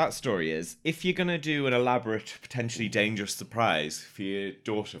moral of that story is, if you're going to do an elaborate, potentially dangerous surprise for your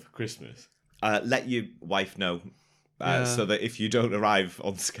daughter for Christmas, let your wife know. So that if you don't arrive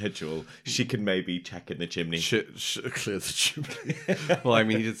on schedule, she can maybe check in the chimney. Clear the chimney. Well, I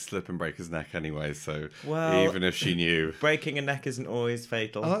mean, he did slip and break his neck anyway, so even if she knew. Breaking a neck isn't always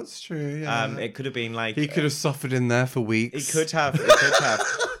fatal. Oh, that's true, yeah. It could have been like... He could have suffered in there for weeks. He could have.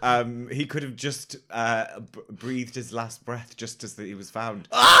 He could have just breathed his last breath just as he was found.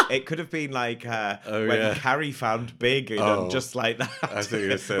 It could have been like when Carrie found Big, just like that. I think you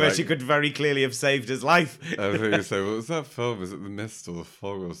were saying, where she could very clearly have saved his life. I think you say, what was that film? Is it The Mist or The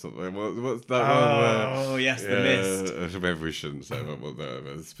Fog or something? What's that one? Oh, yes, The Mist. Maybe we shouldn't say what that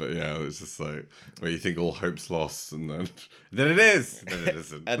is, but yeah, it's just like where you think all hope's lost, and then it is, then it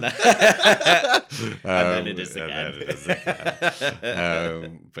isn't, and then it is again.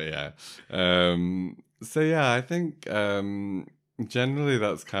 But yeah, so yeah, I think generally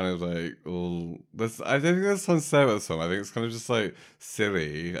that's kind of like all. I don't think that's sounds so about the song. I think it's kind of just like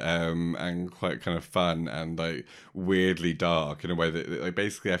silly and quite kind of fun and like weirdly dark in a way that like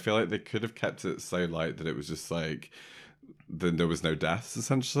basically I feel like they could have kept it so light that it was just like then there was no deaths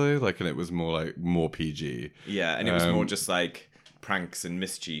essentially, like, and it was more PG. Yeah, and it was more just like pranks and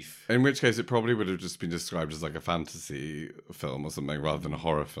mischief. In which case, it probably would have just been described as like a fantasy film or something rather than a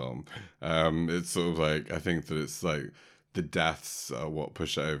horror film. It's sort of like, I think that it's like the deaths are what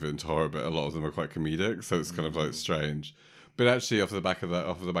push it over into horror, but a lot of them are quite comedic, so it's kind of like strange. But actually, off the back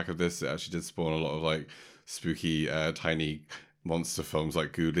of this, it actually did spawn a lot of like spooky, tiny monster films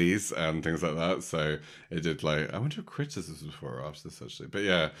like Ghoulies and things like that. So it did like, I wonder if Critters was before or after this actually. But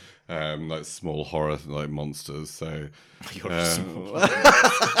yeah, like small horror like monsters. So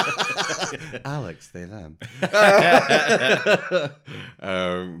Alex, they them.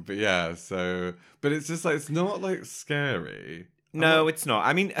 But yeah, so but it's just like it's not like scary. No, it's not.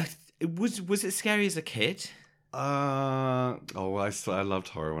 I mean, was it scary as a kid? I loved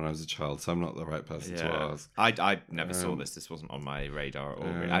horror when I was a child, so I'm not the right person to ask. I never saw this. This wasn't on my radar.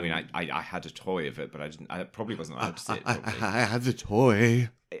 I mean, I had a toy of it, but I didn't. I probably wasn't allowed to see it. I had the toy.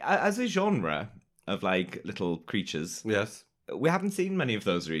 As a genre of like little creatures, yes, we haven't seen many of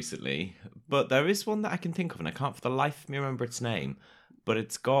those recently. But there is one that I can think of, and I can't for the life of me remember its name. But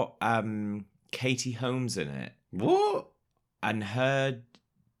it's got Katie Holmes in it. What? And her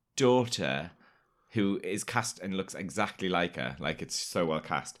daughter, who is cast and looks exactly like her, like it's so well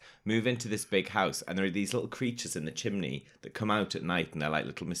cast, move into this big house, and there are these little creatures in the chimney that come out at night, and they're like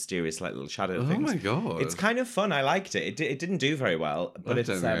little mysterious, like little shadow things. Oh my God. It's kind of fun. I liked it. It didn't do very well, but I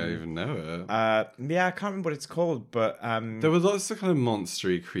don't think I even know it. Yeah, I can't remember what it's called, but there were lots of kind of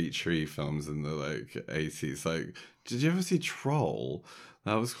monstery, creaturey films in the like 80s. Like, did you ever see Troll?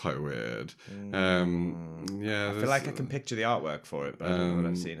 That was quite weird. Yeah, I feel like I can picture the artwork for it, but I don't know that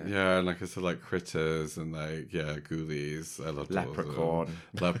I've seen it. Yeah, and like I said, like Critters and like Ghoulies. I loved Leprechaun.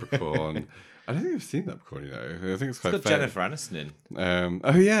 Leprechaun. I don't think I've seen Leprechaun. You know, I think it's quite. It's got Jennifer Aniston in.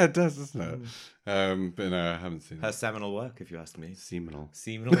 Oh yeah, it does, doesn't it? But no, I haven't seen her seminal work, if you ask me. Seminal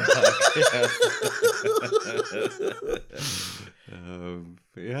work.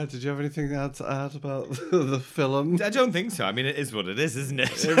 But yeah, did you have anything to add about the film? I don't think so. I mean, it is what it is, isn't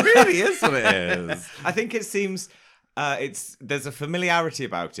it? It really is what it is. I think it seems there's a familiarity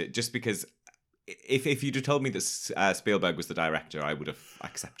about it, just because if you'd have told me that Spielberg was the director, I would have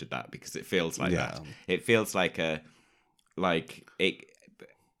accepted that, because it feels like that. It feels like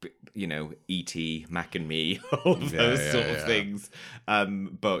E.T., Mac and Me, all of those sort of things,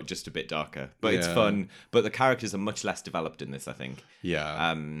 but just a bit darker. But it's fun. But the characters are much less developed in this, I think.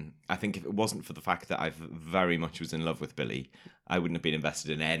 Yeah. I think if it wasn't for the fact that I very much was in love with Billy, I wouldn't have been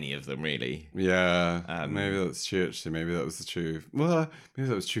invested in any of them, really. Yeah. Maybe that's true, actually. Maybe that was the truth. Well, maybe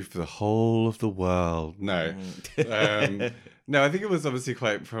that was true for the whole of the world. No. No, I think it was obviously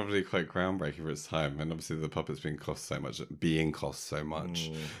probably quite groundbreaking for its time, and obviously the puppets being cost so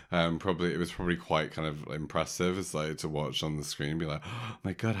much. Probably it was probably quite kind of impressive, as like to watch on the screen, and be like, oh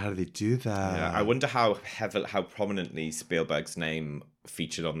my god, how do they do that? Yeah, I wonder how prominently Spielberg's name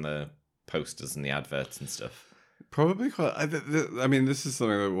featured on the posters and the adverts and stuff. Probably quite. I mean, this is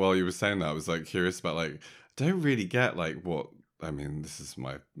something that while you were saying that, I was like curious about. Like, I don't really get like what. I mean, this is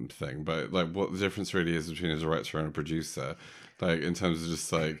my thing, but like what the difference really is between a director and a producer, like in terms of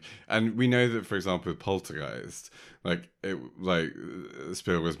just like, and we know that, for example, with Poltergeist,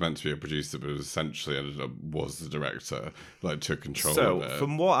 Spielberg was meant to be a producer, but essentially ended up was the director, like took control of it. So,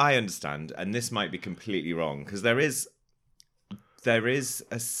 from what I understand, and this might be completely wrong, because there is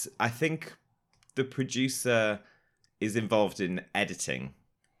I think the producer is involved in editing.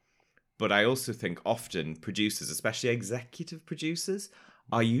 But I also think often producers, especially executive producers,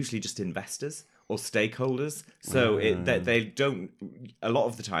 are usually just investors or stakeholders. So they don't, a lot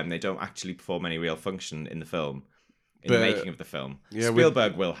of the time, they don't actually perform any real function in the film, the making of the film. Yeah,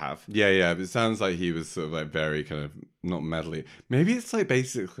 Spielberg will have. Yeah. But it sounds like he was sort of like very kind of not meddly. Maybe it's like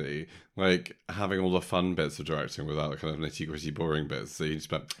basically like having all the fun bits of directing without the kind of nitty-gritty boring bits. So you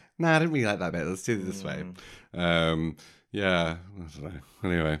just like, I didn't really like that bit. Let's do it this way. Yeah, I don't know.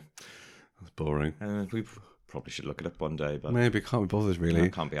 Anyway. That's boring. We probably should look it up one day, but maybe can't be bothered really.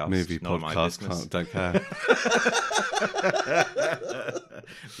 Can't be asked. Maybe podcasts don't care.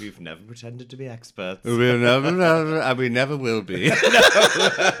 We've never pretended to be experts. We'll never, and we never will be.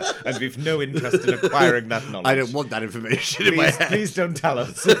 And we've no interest in acquiring that knowledge. I don't want that information in my head. Please don't tell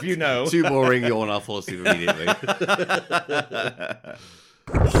us if you know. Too boring. You're on our force immediately.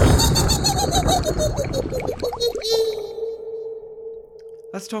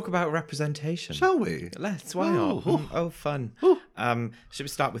 Let's talk about representation. Shall we? Let's. Why not? Oh, fun. Should we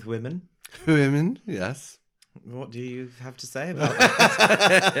start with women? Women, yes. What do you have to say about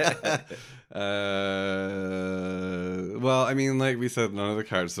that? Well, I mean, like we said, none of the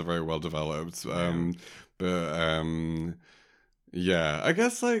characters are very well developed. Yeah, I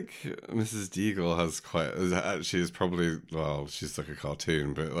guess like Mrs. Deagle is probably, well, she's like a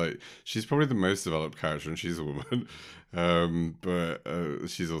cartoon, but like she's probably the most developed character, and she's a woman. But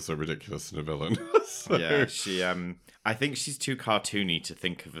she's also ridiculous and a villain. So. Yeah, she. I think she's too cartoony to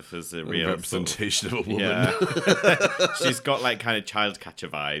think of her as a real representation of a woman. Yeah. She's got like kind of child catcher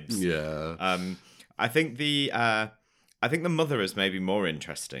vibes. Yeah. I think the mother is maybe more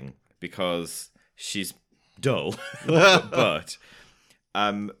interesting because she's dull, but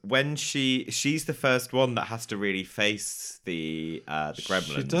when she's the first one that has to face the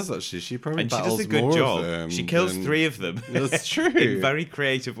gremlins. She does actually. She probably and she does a good job. She kills 3 of them. That's true. In very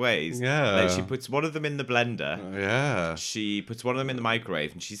creative ways. Yeah. Like she puts one of them in the blender. Yeah. She puts one of them in the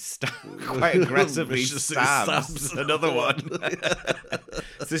microwave, and she quite aggressively stabs another one,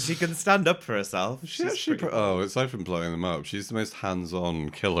 so she can stand up for herself. Aside from blowing them up, she's the most hands-on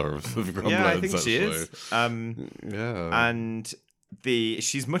killer of the gremlins. Yeah, I think actually. she is. Yeah, and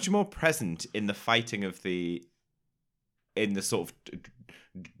she's much more present in the fighting of in the sort of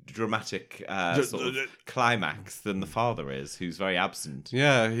dramatic sort of climax than the father is, who's very absent.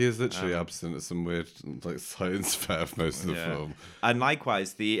 Yeah, he is literally absent at some weird like science fair for most of the film. And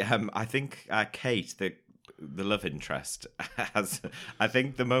likewise, I think Kate, the love interest, has, I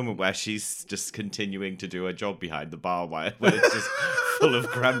think, the moment where she's just continuing to do her job behind the bar while it's just full of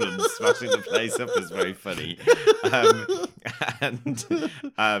gremlins smashing the place up is very funny.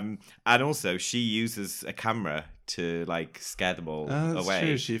 And also she uses a camera to like scare them all away.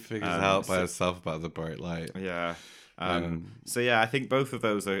 True. She figures out by herself about the bright light. Yeah. So yeah, I think both of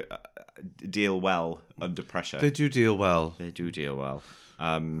those deal well under pressure. They do deal well.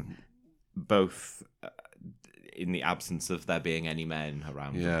 Both in the absence of there being any men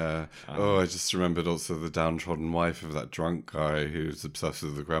around. Yeah. I just remembered also the downtrodden wife of that drunk guy who's obsessed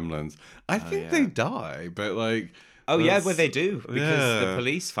with the gremlins. I think they die, but like. Oh yeah, well they do because the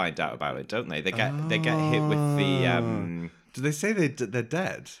police find out about it, don't they? They get hit with the. Do they say they're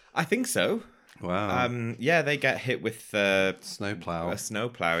dead? I think so. Wow. Yeah, they get hit with snowplow. A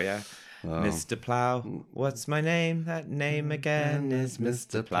snowplow, yeah. Mr. Plow, what's my name? That name again is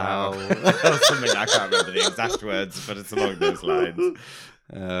Mr. Plow. Or something, I can't remember the exact words, but it's along those lines.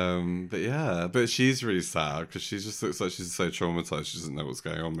 But she's really sad because she just looks like she's so traumatized she doesn't know what's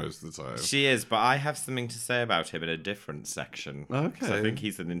going on most of the time. She is, but I have something to say about him in a different section. Okay. So I think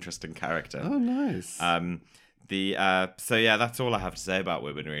he's an interesting character. Oh, nice. So yeah, that's all I have to say about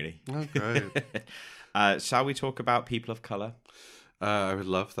women, really. Oh, great. Shall we talk about people of color? I would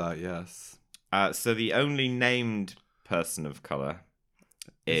love that, yes. So the only named person of color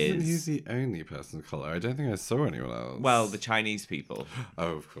Isn't he the only person of color? I don't think I saw anyone else. Well, the Chinese people.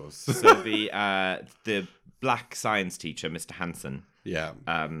 Oh, of course. So the black science teacher, Mr. Hansen. Yeah.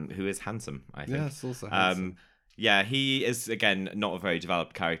 Who is handsome, I think. Yes, also handsome. Yeah, he is, again, not a very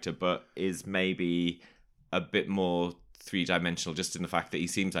developed character, but is maybe a bit more three-dimensional just in the fact that he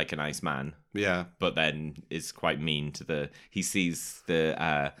seems like a nice man. Yeah. But then is quite mean to he sees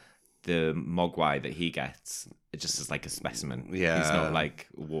the mogwai that he gets just as like a specimen. Yeah. He's not like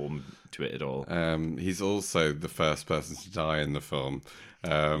warm to it at all. He's also the first person to die in the film.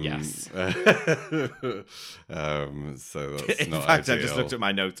 Yes. So that's in not fact, ideal. I just looked at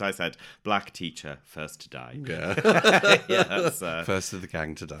my notes. I said, black teacher, first to die. Yeah. Yeah, that's, first of the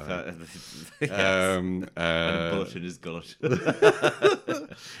gang to die. Yes. And a bullet in his gullet.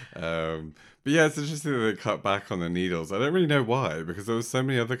 But yeah, it's interesting that they cut back on the needles. I don't really know why, because there was so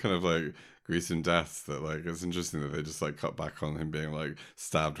many other kind of like gruesome deaths that like it's interesting that they just like cut back on him being like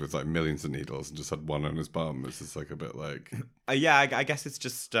stabbed with like millions of needles and just had one on his bum. It's just like a bit like yeah, I guess it's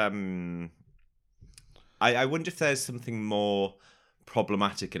just I wonder if there's something more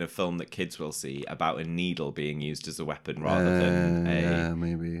problematic in a film that kids will see about a needle being used as a weapon rather than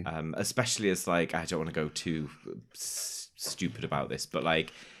maybe especially as like, I don't want to go too stupid about this, but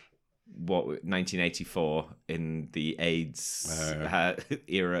like 1984 in the AIDS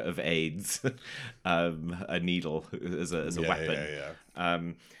era of AIDS, a needle as a weapon.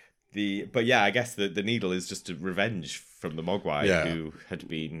 But yeah, I guess the needle is just a revenge from the Mogwai who had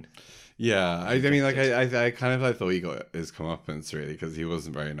been. Yeah, I mean, like I kind of like thought he got his comeuppance really because he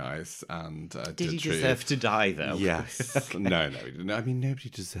wasn't very nice and did he deserve to die though? Yes, no, he didn't. I mean, nobody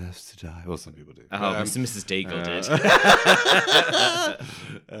deserves to die. Well, some people do. Oh, Mrs. Deagle did.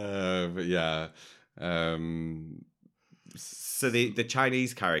 But yeah. So the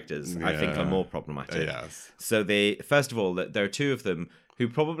Chinese characters, I think, are more problematic. Yes. So first of all, there are two of them who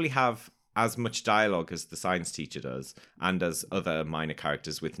probably have as much dialogue as the science teacher does, and as other minor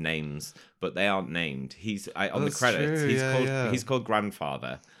characters with names, but they aren't named. On the credits. True. He's called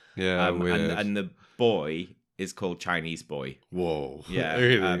Grandfather. Yeah, weird. And the boy is called Chinese Boy. Whoa. Yeah.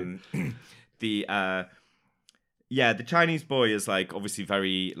 Really? The Chinese boy is like obviously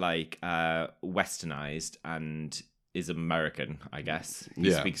very like westernized and is American, I guess.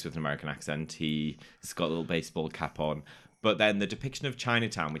 He speaks with an American accent. He's got a little baseball cap on. But then the depiction of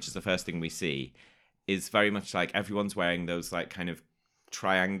Chinatown, which is the first thing we see, is very much like everyone's wearing those like kind of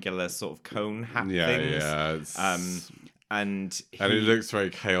triangular sort of cone hat things. Yeah. And it looks very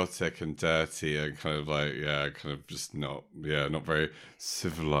chaotic and dirty and kind of like kind of just not very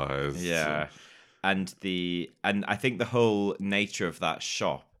civilized. Yeah. And I think the whole nature of that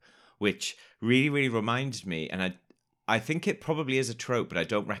shop, which really, really reminded me, and I think it probably is a trope, but I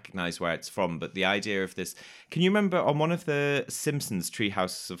don't recognize where it's from. But the idea of this, can you remember on one of the Simpsons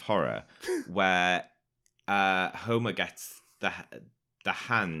Treehouse of Horror, where Homer gets the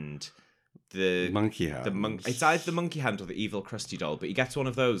hand, the monkey hand. It's either the monkey hand or the evil Krusty doll, but he gets one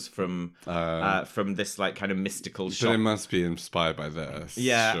of those from this like kind of mystical shop. But it must be inspired by this.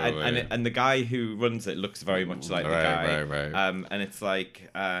 Yeah, surely. and the guy who runs it looks very much like the guy. Right. And it's like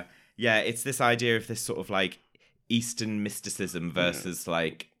it's this idea of this sort of like Eastern mysticism versus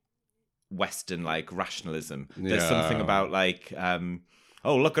like Western like rationalism. There's something about like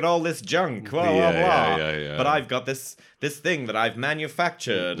oh, look at all this junk, blah blah blah. Yeah. But I've got this thing that I've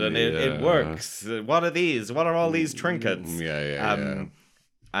manufactured and it works. What are these? What are all these trinkets? And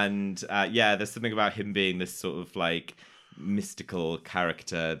there's something about him being this sort of like mystical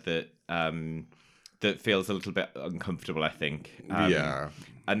character that feels a little bit uncomfortable, I think.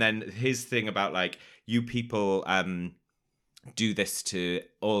 And then his thing about like, you people do this to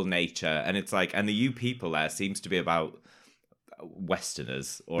all nature, and it's like, and the you people there seems to be about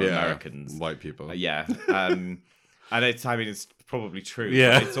Westerners or Americans, white people. And it's probably true.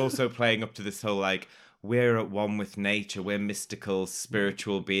 Yeah, but it's also playing up to this whole like, we're at one with nature, we're mystical,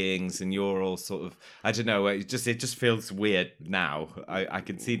 spiritual beings, and you're all sort of, I don't know, it just feels weird now. I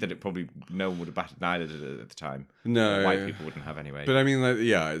can see that it probably no one would have batted an eyelid at the time. No. White people wouldn't have anyway. But I mean, like,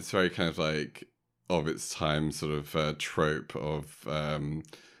 it's very kind of like of its time sort of trope of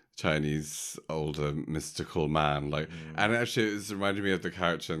Chinese older mystical man, like, and actually it was reminding me of the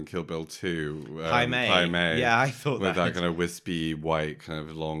character in Kill Bill 2, Pai Mei. Yeah, I thought with that kind of wispy white kind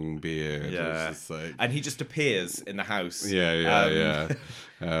of long beard. Yeah, just like, and he just appears in the house. Yeah.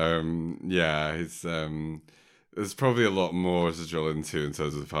 He's there's probably a lot more to drill into in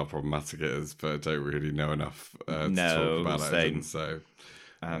terms of how problematic it is, but I don't really know enough to talk about it. So.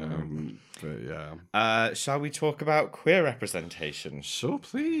 But yeah. Shall we talk about queer representation? Sure,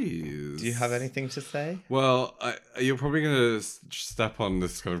 please. Do you have anything to say? Well, you're probably going to step on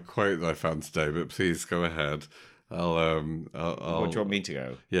this kind of quote that I found today, but please go ahead. I'll What do you want me to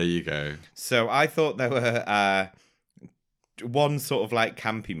go? Yeah, you go. So I thought there were one sort of like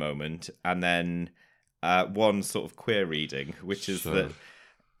campy moment, and then one sort of queer reading, which is that.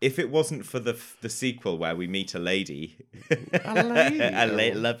 If it wasn't for the sequel where we meet a lady,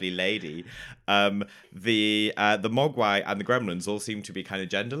 lovely lady, the Mogwai and the Gremlins all seem to be kind of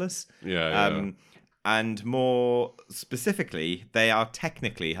genderless. And more specifically, they are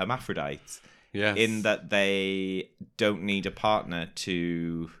technically hermaphrodites. Yes. In that they don't need a partner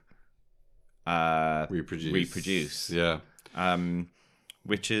to reproduce. Yeah.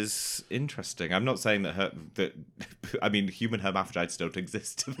 Which is interesting. I'm not saying that I mean, human hermaphrodites don't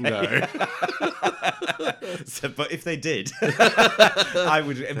exist today. No. But if they did, I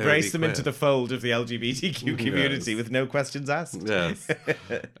would embrace them into the fold of the LGBTQ community with no questions asked.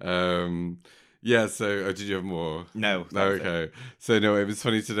 Yes. So did you have more? No. Okay. So no, it was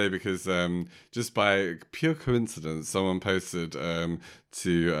funny today because just by pure coincidence, someone posted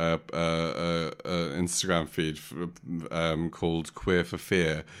to an Instagram feed called Queer for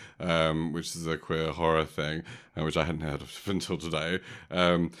Fear, which is a queer horror thing, which I hadn't heard of until today.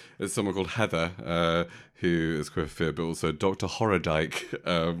 It's someone called Heather, who is queer for fear, but also Dr.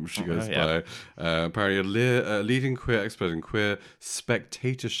 Horrordyke, she goes by. Apparently a leading queer expert in queer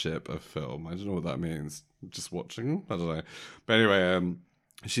spectatorship of film. I don't know what that means. Just watching? I don't know. But anyway,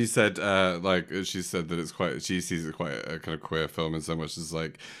 she said that it's quite. She sees it quite a kind of queer film in so much as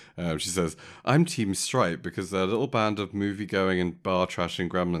like, she says, "I'm Team Stripe because their little band of movie-going and bar-trashing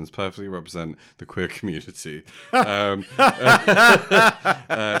gremlins perfectly represent the queer community."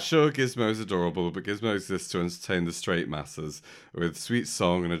 Sure, Gizmo is adorable, but Gizmo exists to entertain the straight masses with sweet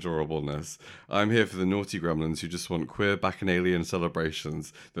song and adorableness. I'm here for the naughty gremlins who just want queer bacchanalian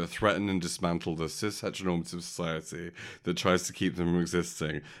celebrations that threaten and dismantle the cis-heteronormative society that tries to keep them from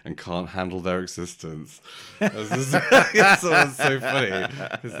existing and can't handle their existence. It's so funny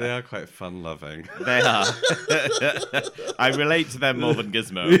because they are quite fun-loving. They are. I relate to them more than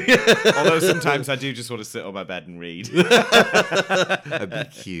Gizmo. Although sometimes I do just want to sit on my bed and read. That'd be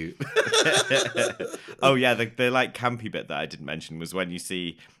cute. Oh yeah, the like campy bit that I didn't mention was when you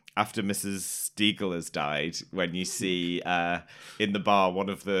see, after Mrs. Deagle has died, when you see in the bar one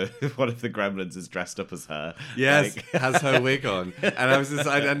of the gremlins is dressed up as her. Yes, has her wig on, and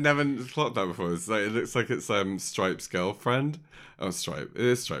I'd never clocked that before. It looks like it's Stripe's girlfriend. Oh, Stripe. It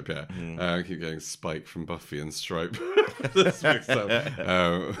is Stripe, yeah. I keep getting Spike from Buffy and Stripe. That's mixed up.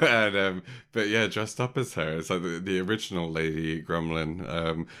 But yeah, dressed up as her. It's like the original Lady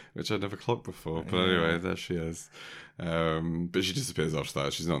Gremlin, which I'd never clocked before. But anyway, there she is. But she disappears after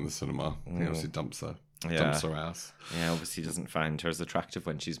that. She's not in the cinema. He obviously dumps her. Yeah. Dumps her ass. Yeah, obviously doesn't find her as attractive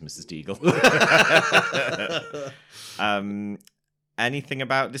when she's Mrs. Deagle. Anything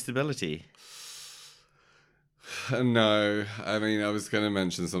about disability? No, I mean, I was going to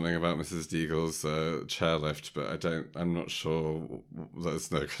mention something about Mrs. Deagle's chairlift, but I'm not sure.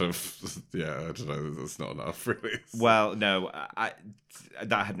 There's no kind of, I don't know. That's not enough, really. Well, no,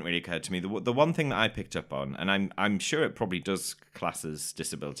 that hadn't really occurred to me. The one thing that I picked up on, and I'm sure it probably does class as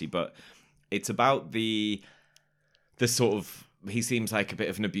disability, but it's about the sort of, he seems like a bit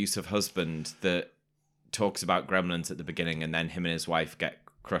of an abusive husband that talks about gremlins at the beginning, and then him and his wife get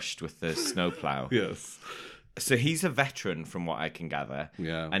crushed with the snowplow. Yes. So he's a veteran, from what I can gather.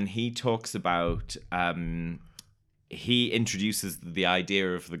 Yeah. And he talks about, he introduces the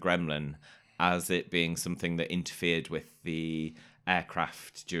idea of the gremlin as it being something that interfered with the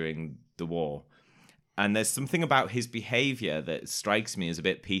aircraft during the war. And there's something about his behavior that strikes me as a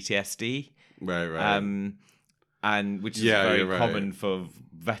bit PTSD. Right. And which is very common for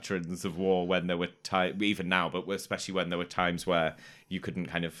veterans of war when there were even now, but especially when there were times where you couldn't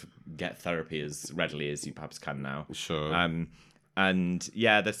kind of get therapy as readily as you perhaps can now. Sure. And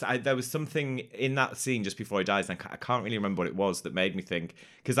yeah, there was something in that scene just before he dies, and I can't really remember what it was that made me think,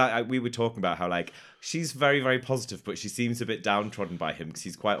 because we were talking about how like she's very, very positive, but she seems a bit downtrodden by him because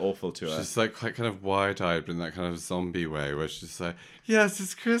he's quite awful to her. She's like quite kind of wide-eyed, but in that kind of zombie way, where she's like, "Yes,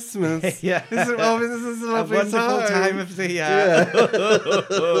 it's Christmas. Yeah, this is a lovely wonderful time of the year."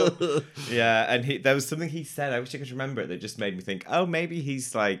 Yeah, and there was something he said. I wish I could remember it. That just made me think, oh, maybe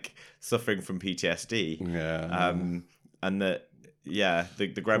he's like suffering from PTSD. Yeah, and that. Yeah, the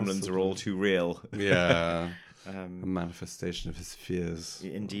gremlins are all too real. Yeah. A manifestation of his fears.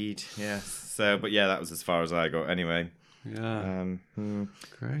 Indeed, yes. So, but yeah, that was as far as I got anyway. Yeah.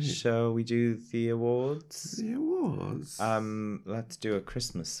 Great. Shall we do the awards? The awards. Let's do a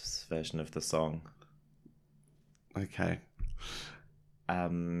Christmas version of the song. Okay.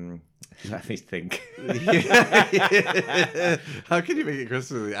 Let me think. How can you make it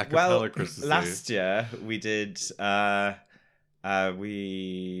Christmas? A cappella Christmas. Last year we did Oh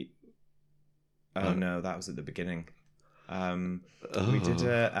no, that was at the beginning. We did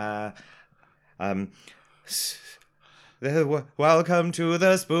welcome to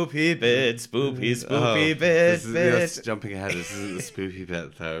the spoopy bit, spoopy bit. Yes, jumping ahead. This isn't the spoopy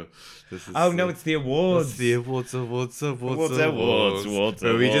bit though. This is no, it's the awards. It's the awards.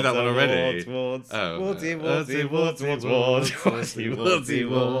 But we did that one already.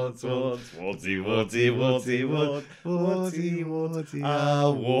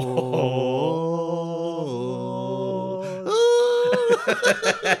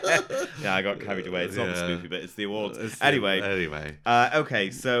 Yeah, I got carried away. It's not the spoopy bit, it's the awards. Anyway. Okay,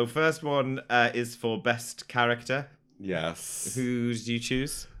 so first one is for best character. Yes. Who did you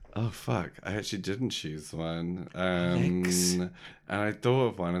choose? Oh fuck! I actually didn't choose one, and I thought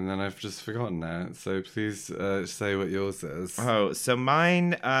of one, and then I've just forgotten that. So please say what yours is. Oh, so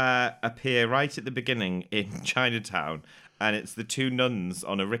mine appear right at the beginning in Chinatown, and it's the two nuns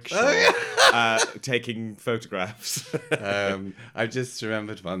on a rickshaw taking photographs. I just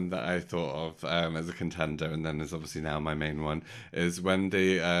remembered one that I thought of as a contender, and then is obviously now my main one, is when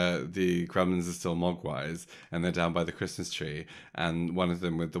the gremlins are still Mogwais, and they're down by the Christmas tree, and one of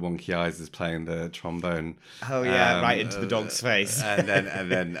them with the wonky eyes is playing the trombone. Oh yeah, right into the dog's face. and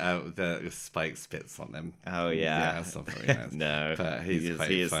then the Spike spits on them. Oh yeah. Yeah, it's not very nice. No. But he's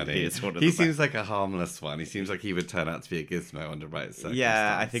quite funny. He is one of he the seems like a harmless one. He seems like he would turn out to be a gizmo under right circumstances.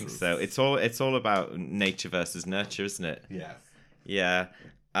 Yeah, I think so. It's all about nature versus nurture, isn't it? Yes. Yeah.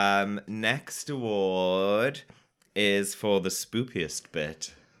 Next award is for the spoopiest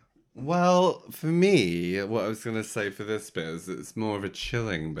bit. Well, for me, what I was going to say for this bit is it's more of a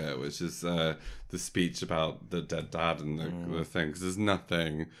chilling bit, which is the speech about the dead dad and the thing, because there's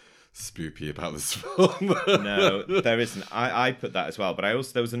nothing spoopy about this film. No, there isn't. I put that as well, but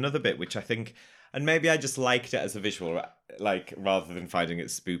there was another bit which I think, and maybe I just liked it as a visual, like rather than finding it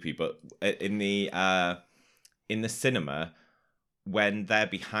spoopy, but in the cinema, when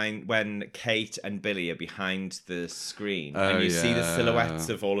Kate and Billy are behind the screen and you see the silhouettes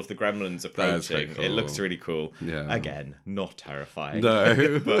of all of the gremlins approaching, cool. It looks really cool. Yeah. Again, not terrifying.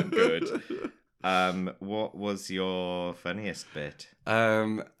 No. But good. What was your funniest bit?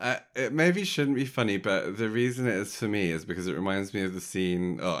 It maybe shouldn't be funny, but the reason it is for me is because it reminds me of the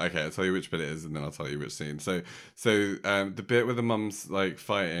scene. Oh, okay, I'll tell you which bit it is, and then I'll tell you which scene. So the bit where the mum's like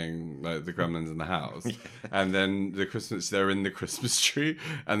fighting like the gremlins in the house, and then they're in the Christmas tree,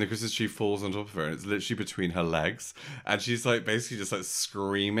 and the Christmas tree falls on top of her, and it's literally between her legs, and she's like basically just like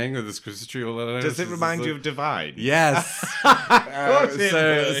screaming with this Christmas tree all around. Does it remind you of Divine? Yes.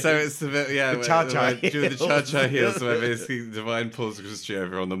 So it's the bit, yeah, the cha-cha heels. The cha-cha heels, where basically Divine pulls the Christmas tree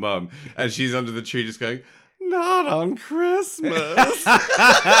over on the mum, and she's under the tree just going, "Not on Christmas."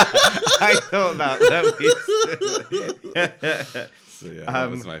 I thought that So yeah, that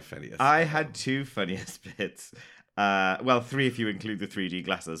was my funniest. I had two funniest bits. Well, three if you include the 3D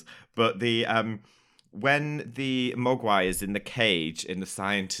glasses. But the when the Mogwai is in the cage in the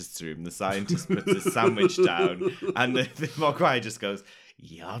scientist's room, the scientist puts his sandwich down, and the Mogwai just goes,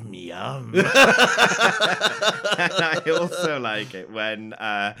 "Yum, yum." And I also like it when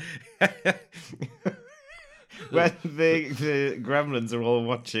the gremlins are all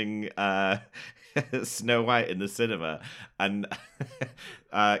watching Snow White in the cinema, and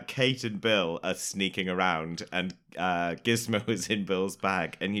Kate and Bill are sneaking around, and Gizmo is in Bill's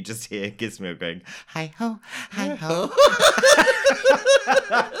bag, and you just hear Gizmo going, "Hi ho, hi ho."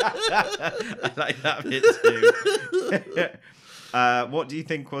 I like that bit too. What do you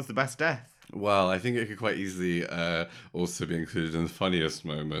think was the best death? Well, I think it could quite easily also be included in the funniest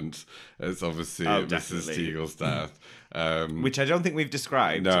moment. It's obviously Mrs. Teagle's death. Which I don't think we've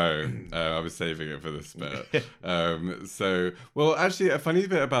described. No, I was saving it for this bit. Actually, a funny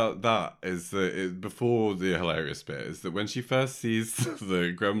bit about that is that before the hilarious bit is that when she first sees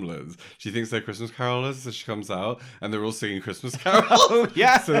the gremlins, she thinks they're Christmas carolers, so she comes out and they're all singing Christmas carols. Oh,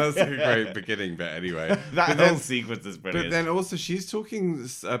 yeah. So that's like a great beginning bit anyway. That whole sequence is brilliant. But then also she's talking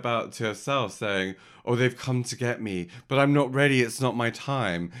about to herself saying, oh, they've come to get me, but I'm not ready. It's not my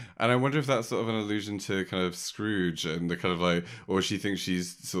time. And I wonder if that's sort of an allusion to kind of Scrooge and the kind of like, or she thinks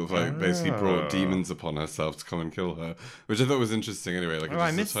she's sort of like basically brought demons upon herself to come and kill her, which I thought was interesting anyway. Like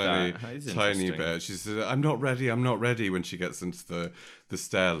just a tiny bit. She said, I'm not ready when she gets into the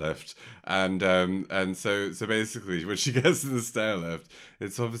stair lift. And so basically when she gets in the stair lift,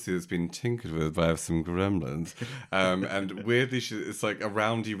 it's been tinkered with by some gremlins. And weirdly, it's like a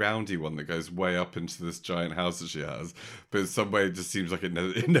roundy one that goes way up into this giant house that she has. But in some way, it just seems like it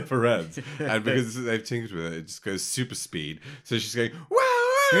never ends. And because they've tinkered with it, it just goes super speed. So she's going, wow!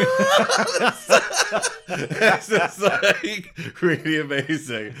 It's just like really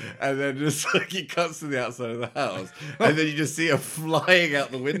amazing. And then just like it cuts to the outside of the house, and then you just see her flying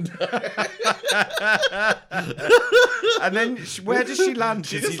out the window. And then where does she land?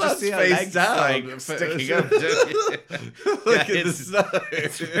 She just see her legs down, like sticking up. Look at the snow.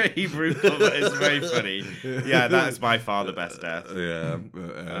 It's very brutal, but it's very funny. Yeah, that is by far the best death. Yeah,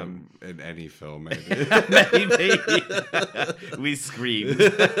 in any film, maybe. Maybe. We screamed.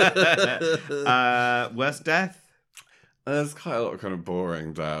 Worst death? There's quite a lot of kind of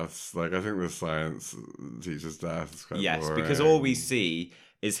boring deaths. Like, I think the science teacher's death is quite boring. Yes, because all we see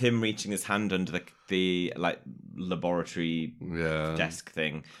is him reaching his hand under the like laboratory desk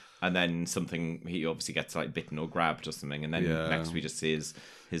thing, and then he obviously gets like bitten or grabbed or something, and then next we just see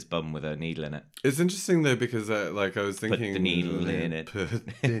his bum with a needle in it. It's interesting though because like I was thinking, put the needle in it.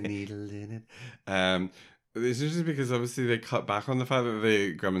 It's interesting because obviously they cut back on the fact that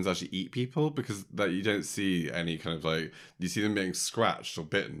the gremlins actually eat people, because that you don't see any kind of like, you see them being scratched or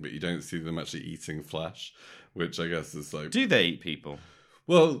bitten, but you don't see them actually eating flesh, which I guess is like... Do they eat people?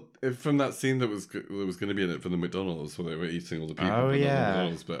 Well, from that scene that was going to be in it from the McDonald's, where they were eating all the people from the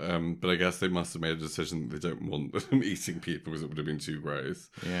McDonald's, but I guess they must have made a decision that they don't want them eating people because it would have been too gross.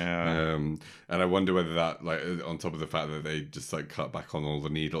 Yeah. And I wonder whether that, like, on top of the fact that they just like cut back on all the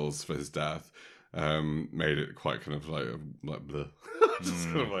needles for his death, made it quite kind of like bleh. Just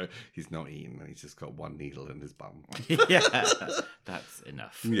kind of like, he's not eating, he's just got one needle in his bum. Yeah, that's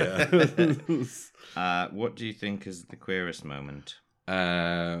enough. Yeah. What do you think is the queerest moment?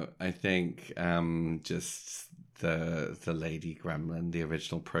 I think just the lady gremlin, the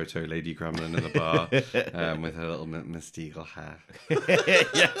original proto lady gremlin in the bar, with her little Miss Eagle hair.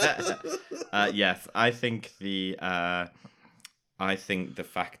 Yes, I think the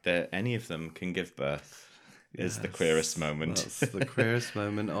fact that any of them can give birth is the queerest moment. That's the queerest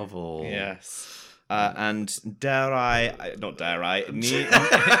moment of all. Yes. And need I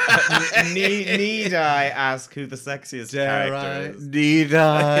ask who the sexiest character is? Need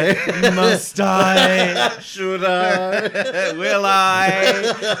I? Must I? Should I? Will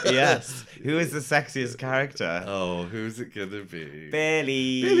I? Yes. Who is the sexiest character? Oh, who's it gonna be?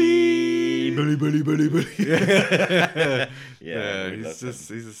 Billy. Yeah, he's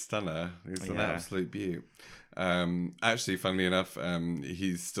a stunner. He's an absolute beaut. Actually, funnily enough,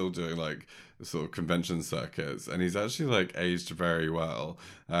 he's still doing like sort of convention circuits, and he's actually like aged very well.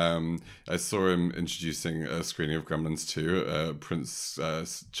 I saw him introducing a screening of Gremlins 2 at Prince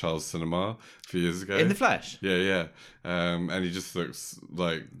Charles Cinema a few years ago. In the flesh? Yeah. And he just looks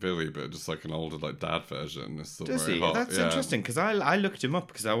like Billy, but just like an older like dad version. It's still Does very he? hot. That's interesting, because I looked him up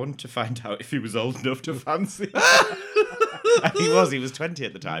because I wanted to find out if he was old enough to fancy. And he was 20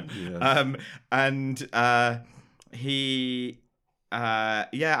 at the time. Yes.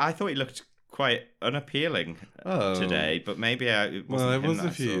 I thought he looked quite unappealing today, but maybe it wasn't. Well, it was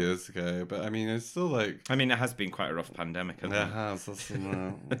a few years ago, but I mean, it's still like... I mean, it has been quite a rough pandemic, hasn't it? It has.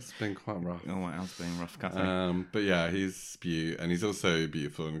 It's been quite rough. Oh, it has been rough, Catherine. But yeah, he's beautiful, and he's also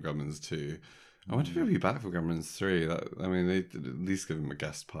beautiful in Gremlins 2. I wonder if he'll be back for Gremlins 3. They'd at least give him a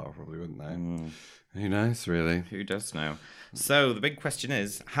guest part, probably, wouldn't they? Who knows, really? Who does know? So, the big question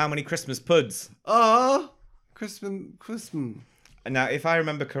is, how many Christmas puds? Oh! Christmas. Now, if I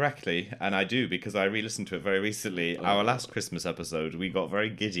remember correctly, and I do because I re-listened to it very recently, our last Christmas episode, we got very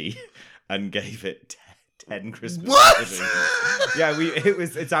giddy and gave it 10 Christmas puddings. Yeah,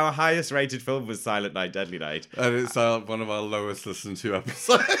 it's our highest rated film was Silent Night, Deadly Night. And it's one of our lowest listened to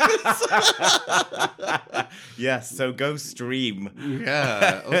episodes. Yes, so go stream.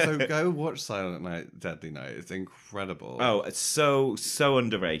 Yeah, also go watch Silent Night, Deadly Night. It's incredible. Oh, it's so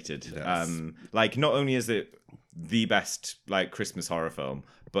underrated. Yes. Like, not only is it the best like Christmas horror film,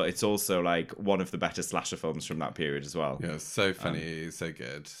 but it's also like one of the better slasher films from that period as well. Yeah, so funny, so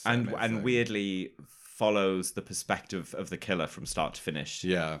good, so and amazing. weirdly follows the perspective of the killer from start to finish.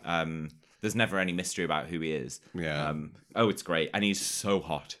 Yeah. There's never any mystery about who he is. Yeah. It's great, and he's so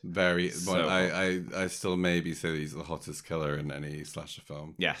hot. Very. So Well, hot. I still maybe say he's the hottest killer in any slasher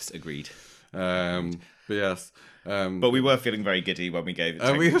film. Yes, agreed. But yes. But we were feeling very giddy when we gave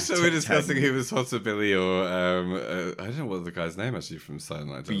it. We were discussing who was hotter, Billy or I don't know what the guy's name actually from Silent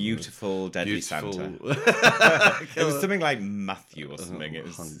Night. Beautiful Deadly Beautiful. Santa. It was something like Matthew or something. It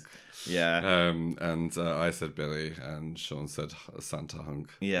was Hunk. yeah. And I said Billy, and Sean said Santa Hunk.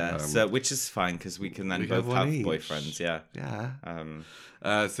 Yeah, so which is fine because we can then we both have have one each. boyfriends. Yeah.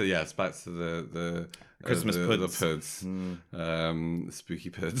 Yeah. So yes, back to the Christmas the puds. Spooky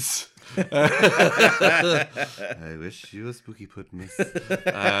puds. I wish you a spooky pud, miss.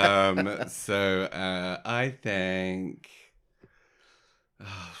 So I think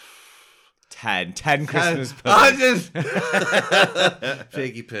 10 Christmas puds. I just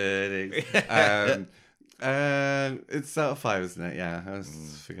figgy pudding. It's out of 5, isn't it? Yeah, I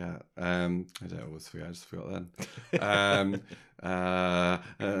always forget. I don't always forget. I just forgot then.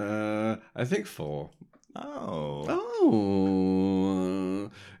 I think 4. Oh,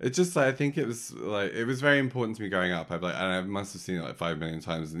 it's just like, I think it was very important to me growing up. And I must have seen it like 5 million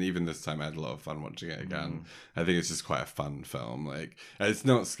times, and even this time I had a lot of fun watching it again. I think it's just quite a fun film. Like, it's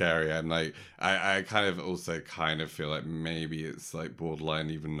not scary. I'm like, I kind of also feel like maybe it's like borderline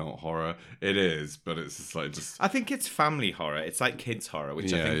even not horror. It is, but it's just like I think it's family horror. It's like kids horror,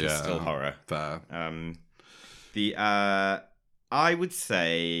 which I think is still horror. Fair. I would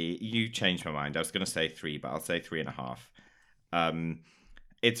say you changed my mind. I was going to say 3, but I'll say 3.5.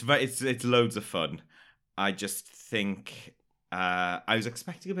 It's loads of fun. I just think I was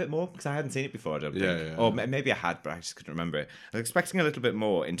expecting a bit more because I hadn't seen it before. I don't think, Yeah. or maybe I had, but I just couldn't remember it. I was expecting a little bit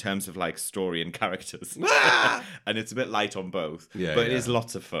more in terms of like story and characters, and it's a bit light on both. Yeah, but it yeah. is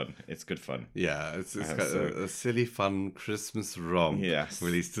lots of fun. It's good fun. Yeah, it's got a silly, fun Christmas romp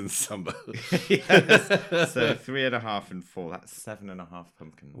released in summer. Yes. So 3.5 and 4. That's 7.5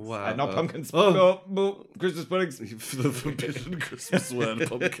 pumpkins. Wow. Not pumpkins. Oh. No, Christmas puddings. The forbidden Christmas word,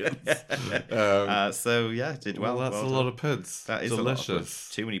 pumpkins. So yeah, did well. That's well a done. lot of puds. That is delicious. A lot of puds.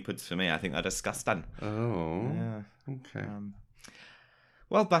 Too many puds for me. I think they're disgusting. Oh. Yeah. Okay.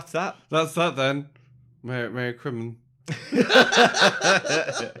 Well, that's that. That's that then. Merry Christmas.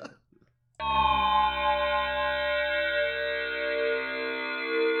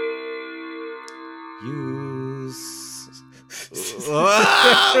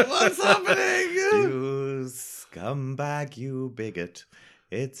 What's happening? You scumbag, you bigot.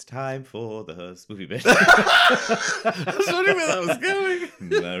 It's time for the spoopy bit. I was wondering where that was going.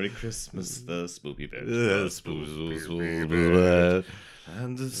 Merry Christmas, the spoopy bit. And the spoopy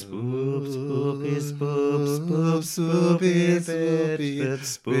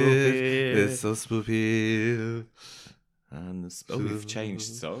bit. It's so spoopy. And the we've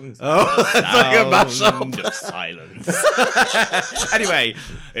changed songs. Oh, it's like a mashup. Of silence. Anyway,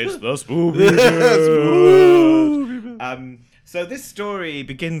 it's the spoopy bit. So this story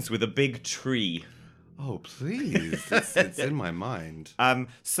begins with a big tree. Oh, please. It's in my mind.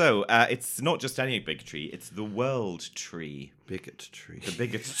 So it's not just any big tree, it's the world tree. Bigot tree. The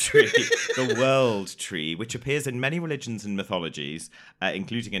biggest tree. The world tree, which appears in many religions and mythologies,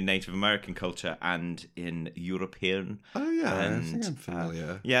 including in Native American culture and in European. Oh, yeah. I And, think I'm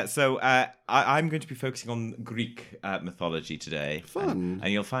familiar. Yeah, so I'm going to be focusing on Greek mythology today. Fun.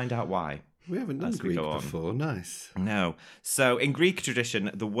 And you'll find out why. We haven't done as we Greek go on. before. Nice. No. So in Greek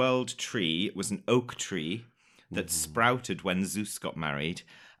tradition, the world tree was an oak tree that sprouted when Zeus got married,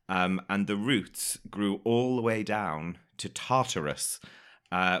 and the roots grew all the way down to Tartarus,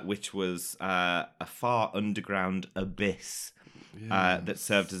 which was a far underground abyss that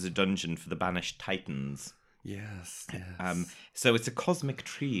served as a dungeon for the banished Titans. Yes. So it's a cosmic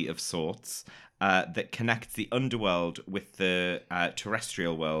tree of sorts that connects the underworld with the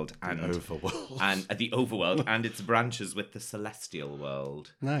terrestrial world and overworld. and the overworld and its branches with the celestial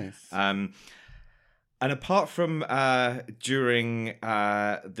world. Nice. And apart from during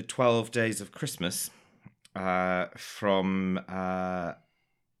the 12 days of Christmas,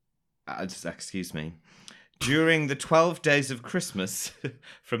 during the 12 days of Christmas,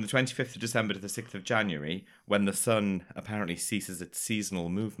 from the 25th of December to the 6th of January, when the sun apparently ceases its seasonal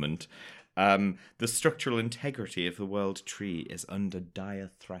movement, the structural integrity of the world tree is under dire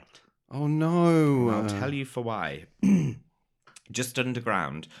threat. Oh, no. And I'll tell you for why. Just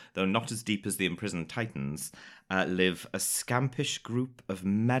underground, though not as deep as the imprisoned titans, live a scampish group of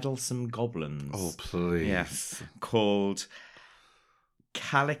meddlesome goblins. Oh, please. Yes, called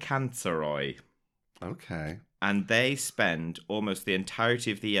Calicanceroi. Okay. And they spend almost the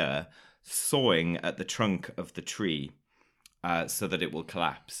entirety of the year sawing at the trunk of the tree so that it will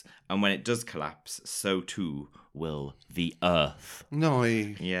collapse. And when it does collapse, so too will the earth. No.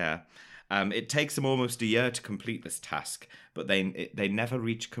 Yeah. It takes them almost a year to complete this task, but they never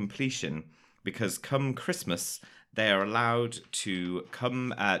reach completion because come Christmas, they are allowed to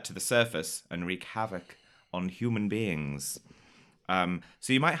come to the surface and wreak havoc on human beings.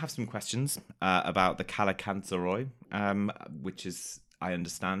 So you might have some questions about the Calicanceroi, which is, I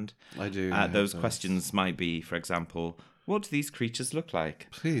understand. I do. Those questions might be, for example, what do these creatures look like?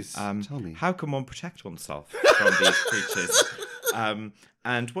 Please, tell me. How can one protect oneself from these creatures?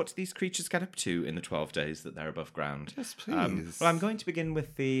 And what do these creatures get up to in the 12 days that they're above ground? Yes, please. Well, I'm going to begin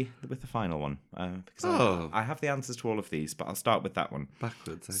with the final one because I have the answers to all of these, but I'll start with that one.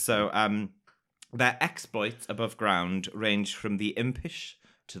 Backwards. So, their exploits above ground range from the impish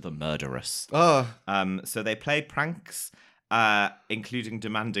to the murderous. So they play pranks, including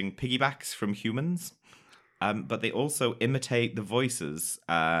demanding piggybacks from humans, but they also imitate the voices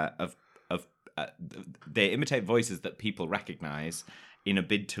they imitate voices that people recognize in a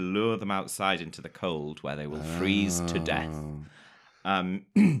bid to lure them outside into the cold where they will freeze to death.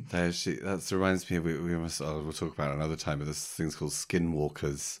 That reminds me of, we'll talk about it another time, but there's things called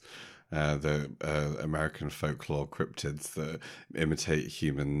skinwalkers, the American folklore cryptids that imitate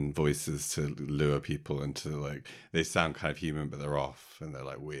human voices to lure people into, like, they sound kind of human, but they're off and they're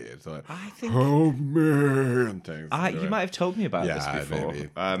like weird. They're like, I think help me, and things. You might have told me about this before. Maybe.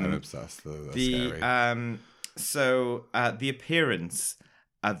 I'm obsessed. That's scary. So the appearance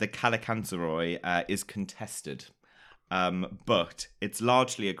of the Calicanceroi is contested. But it's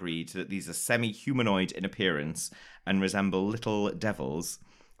largely agreed that these are semi-humanoid in appearance and resemble little devils,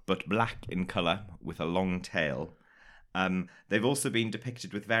 but black in colour with a long tail. They've also been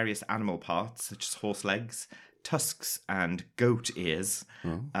depicted with various animal parts, such as horse legs, tusks, and goat ears.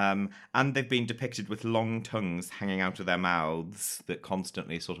 And they've been depicted with long tongues hanging out of their mouths that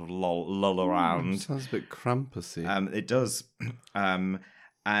constantly sort of lull around. Sounds a bit Krampusy. It does.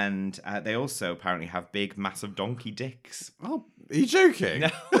 And they also apparently have big, massive donkey dicks. Oh, are you joking? No.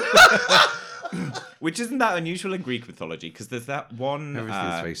 Which isn't that unusual in Greek mythology, because there's that one...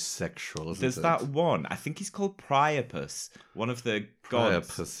 Everything's very sexual, isn't it? There's that one, I think he's called Priapus, one of the gods.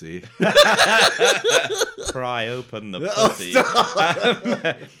 Priapussy. Pry open the pussy.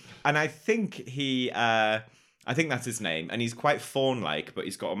 And I think I think that's his name, and he's quite fawn-like, but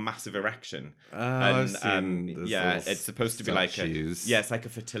he's got a massive erection. I've seen it's supposed to be like statues. it's like a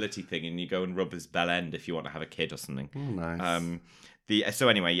fertility thing, and you go and rub his bell end if you want to have a kid or something. Oh, nice. So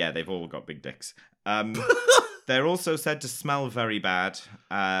anyway, yeah, they've all got big dicks. They're also said to smell very bad.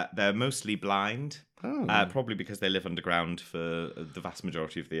 They're mostly blind, probably because they live underground for the vast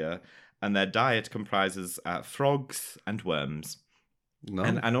majority of the year, and their diet comprises frogs and worms. No.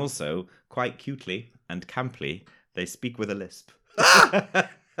 And also, quite cutely and camply, they speak with a lisp.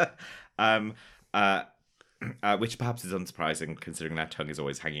 Which perhaps is unsurprising, considering their tongue is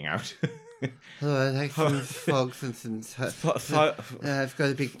always hanging out. Hello, I'd like some frogs and some... I've got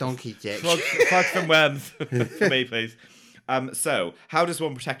a big donkey dick. Frogs and worms for me, please. So, how does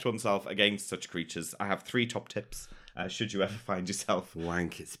one protect oneself against such creatures? I have 3 top tips. Should you ever find yourself...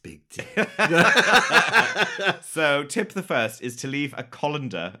 Wank its big dick. So, tip the first is to leave a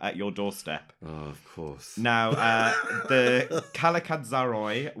colander at your doorstep. Oh, of course. Now, the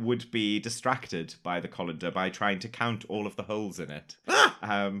Calicanceroi would be distracted by the colander by trying to count all of the holes in it.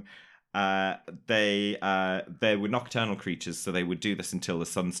 They were nocturnal creatures, so they would do this until the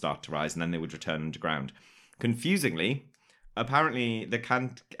sun started to rise, and then they would return underground. Confusingly... Apparently, the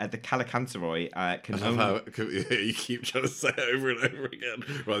Calicanceroi can only... You keep trying to say it over and over again,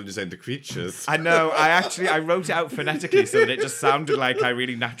 rather than just saying the creatures. I know. I wrote it out phonetically so that it just sounded like I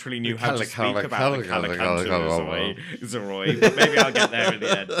really naturally knew how to speak about the Calicanceroi. But maybe I'll get there in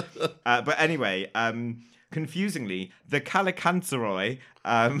the end. But anyway, confusingly, the Calicanceroi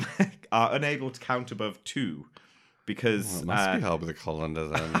are unable to count above 2. Because it must be hard with a colander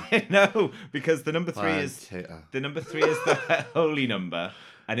then. I know, because the number 3 is the holy number,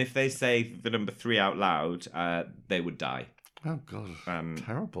 and if they say the number 3 out loud, they would die. Oh god,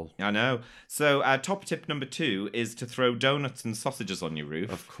 terrible. I know. So top tip number 2 is to throw donuts and sausages on your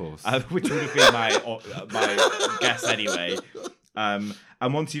roof. Of course, which would have been my guess anyway. And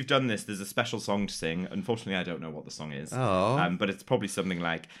once you've done this, there's a special song to sing. Unfortunately, I don't know what the song is. Oh. But it's probably something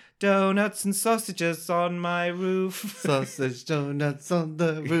like, donuts and sausages on my roof. Sausage donuts on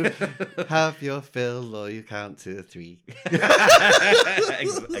the roof. Have your fill or you count to 3.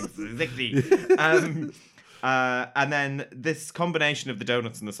 Exactly. And then this combination of the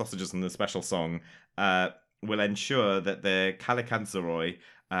donuts and the sausages and the special song will ensure that the Kalikansaroi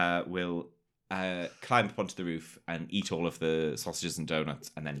will climb up onto the roof and eat all of the sausages and donuts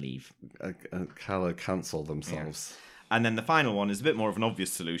and then leave. Kala cancel themselves. Yeah. And then the final one is a bit more of an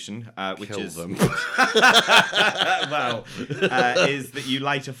obvious solution, which Kill is them. is that you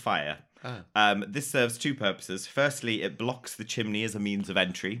light a fire. This serves 2 purposes. Firstly, it blocks the chimney as a means of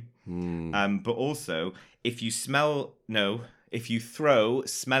entry. But also, if you throw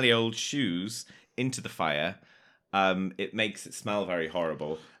smelly old shoes into the fire, it makes it smell very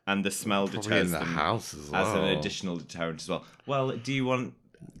horrible, and the smell deters in the them house as well. as an additional deterrent as well. Well, do you want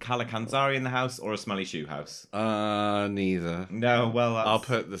Kalakansari in the house or a smelly shoe house? Neither. No, well, I'll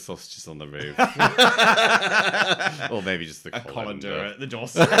put the sausages on the roof. Or maybe just the colander at the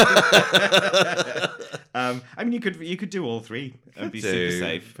doorstep. I mean, you could do all 3 and be super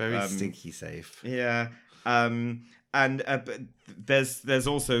safe. Very stinky safe. Yeah. But there's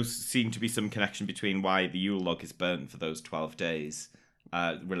also seen to be some connection between why the Yule log is burnt for those 12 days.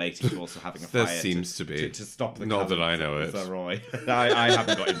 Relating to also having a fire. There seems to be. To stop the Not that I know it. Roy. I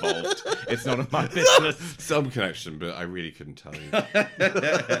haven't got involved. It's none of my business. Some connection, but I really couldn't tell you.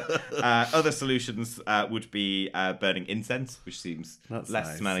 Other solutions would be burning incense, which seems less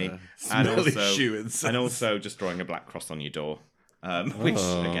nice, smelly. Smelly shoe incense. And also just drawing a black cross on your door. Which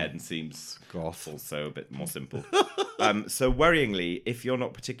again seems Goth. also a bit more simple. So worryingly, if you're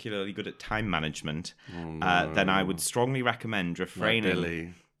not particularly good at time management, then I would strongly recommend refraining.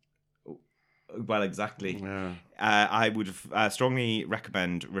 Billy. Well, exactly. Yeah. I would strongly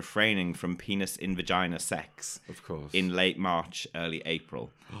recommend refraining from penis in vagina sex. Of course. In late March, early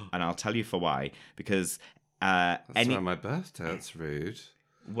April, and I'll tell you for why. Because That's around my birthday. That's rude.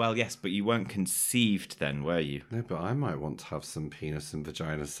 Well, yes, but you weren't conceived then, were you? No, but I might want to have some penis and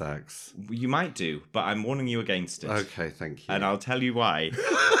vagina sex. You might do, but I'm warning you against it. Okay, thank you. And I'll tell you why.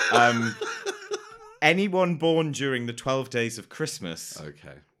 Anyone born during the 12 days of Christmas,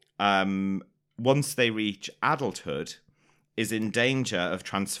 once they reach adulthood, is in danger of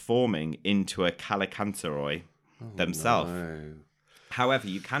transforming into a Kalikansaroi themselves. No. However,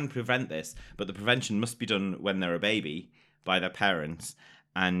 you can prevent this, but the prevention must be done when they're a baby by their parents.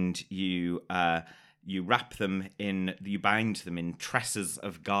 And you wrap them you bind them in tresses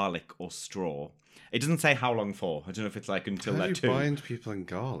of garlic or straw. It doesn't say how long for. I don't know if it's like until they're 2. How do you bind people in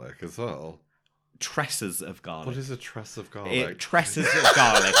garlic as well? Tresses of garlic. What is a tress of garlic? Tresses of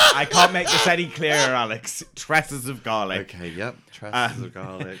garlic. I can't make this any clearer, Alex. Tresses of garlic. Okay, yep. Tresses of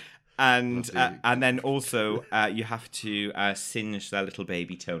garlic. And then also you have to singe their little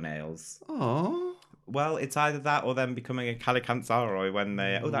baby toenails. Aww. Well, it's either that or them becoming a Kalikansaroi when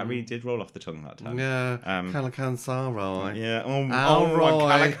they... Oh, that really did roll off the tongue that time. Yeah, Kalikansaroi. Yeah.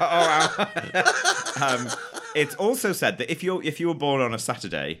 Roy. It's also said that if you were born on a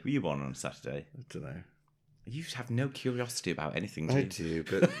Saturday... Were you born on a Saturday? I don't know. You have no curiosity about anything, do you? I do,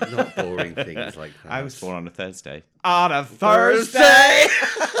 but not boring things like that. I was born on a Thursday. On a Thursday!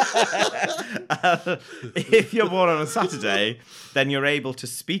 If you're born on a Saturday, then you're able to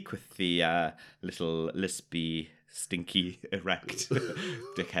speak with the little lispy, stinky, erect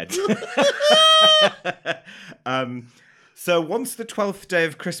dickhead. So once the 12th day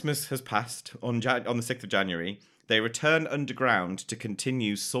of Christmas has passed, on the 6th of January, they return underground to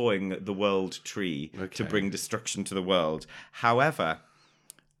continue sawing the world tree to bring destruction to the world. However,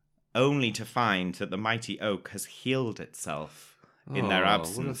 only to find that the mighty oak has healed itself in their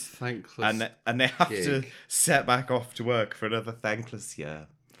absence. What a thankless and they have gig. to set back off to work for another thankless year.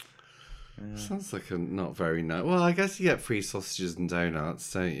 Sounds like a not very nice. Well, I guess you get free sausages and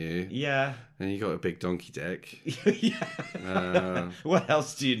donuts, don't you? Yeah. And you got a big donkey dick. Yeah. What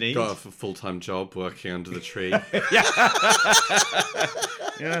else do you need? Got a full-time job working under the tree. Yeah,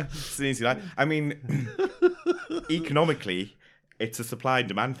 it's an easy life. I mean, economically, it's a supply and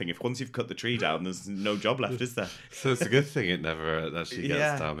demand thing. If once you've cut the tree down, there's no job left, is there? So it's a good thing it never actually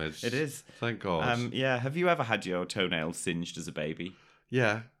gets damaged. It is. Thank God. Yeah. Have you ever had your toenails singed as a baby?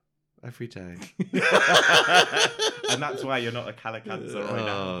 Yeah. Every day. And that's why you're not a Kalikansaroi right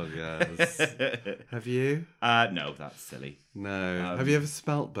now. Oh, yes. Have you? No, that's silly. No. Have you ever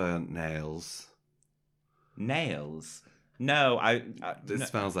smelt burnt nails? Nails? No, It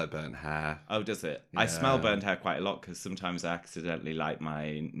smells like burnt hair. Oh, does it? Yeah. I smell burnt hair quite a lot because sometimes I accidentally light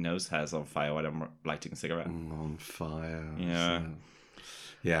my nose hairs on fire when I'm lighting a cigarette. On fire. Yeah. So,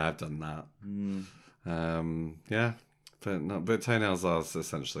 yeah, I've done that. Mm. Yeah. But toenails are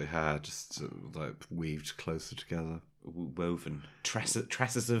essentially hair, just like weaved closer together. Woven.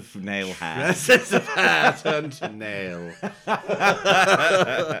 Tresses of nail hair. Tresses of hair turned to nail.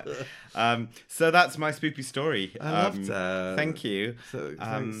 So that's my spoopy story. I loved it. Thank you. So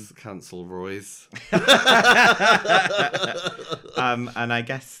thanks, Cancel Royce. And I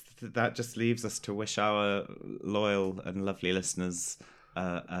guess that just leaves us to wish our loyal and lovely listeners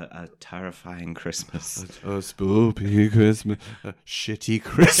a terrifying Christmas. A spoopy Christmas. A shitty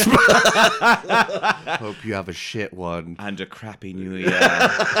Christmas. Hope you have a shit one. And a crappy New Year.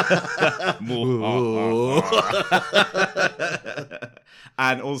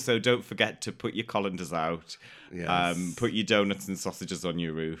 And also, don't forget to put your colanders out. Yes. Put your donuts and sausages on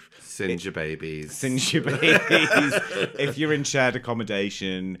your roof. Singe your babies. Singe your babies. If you're in shared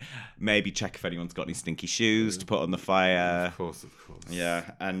accommodation, maybe check if anyone's got any stinky shoes to put on the fire. Of course. Yeah,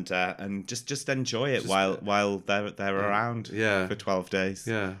 and just enjoy it while they're around. Yeah. For 12 days.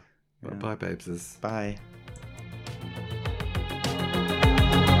 Yeah. Bye, babeses. Bye.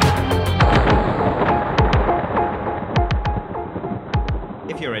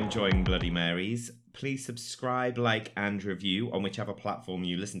 If you're enjoying Bloody Marys, please subscribe, like, and review on whichever platform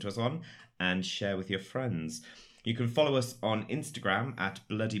you listen to us on, and share with your friends. You can follow us on Instagram at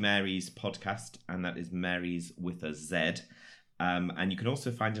Bloody Marys Podcast, and that is Marys with a Z. And you can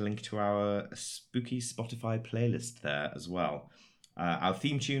also find a link to our spooky Spotify playlist there as well. Our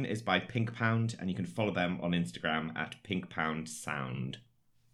theme tune is by Pink Pound, and you can follow them on Instagram at Pink Pound Sound.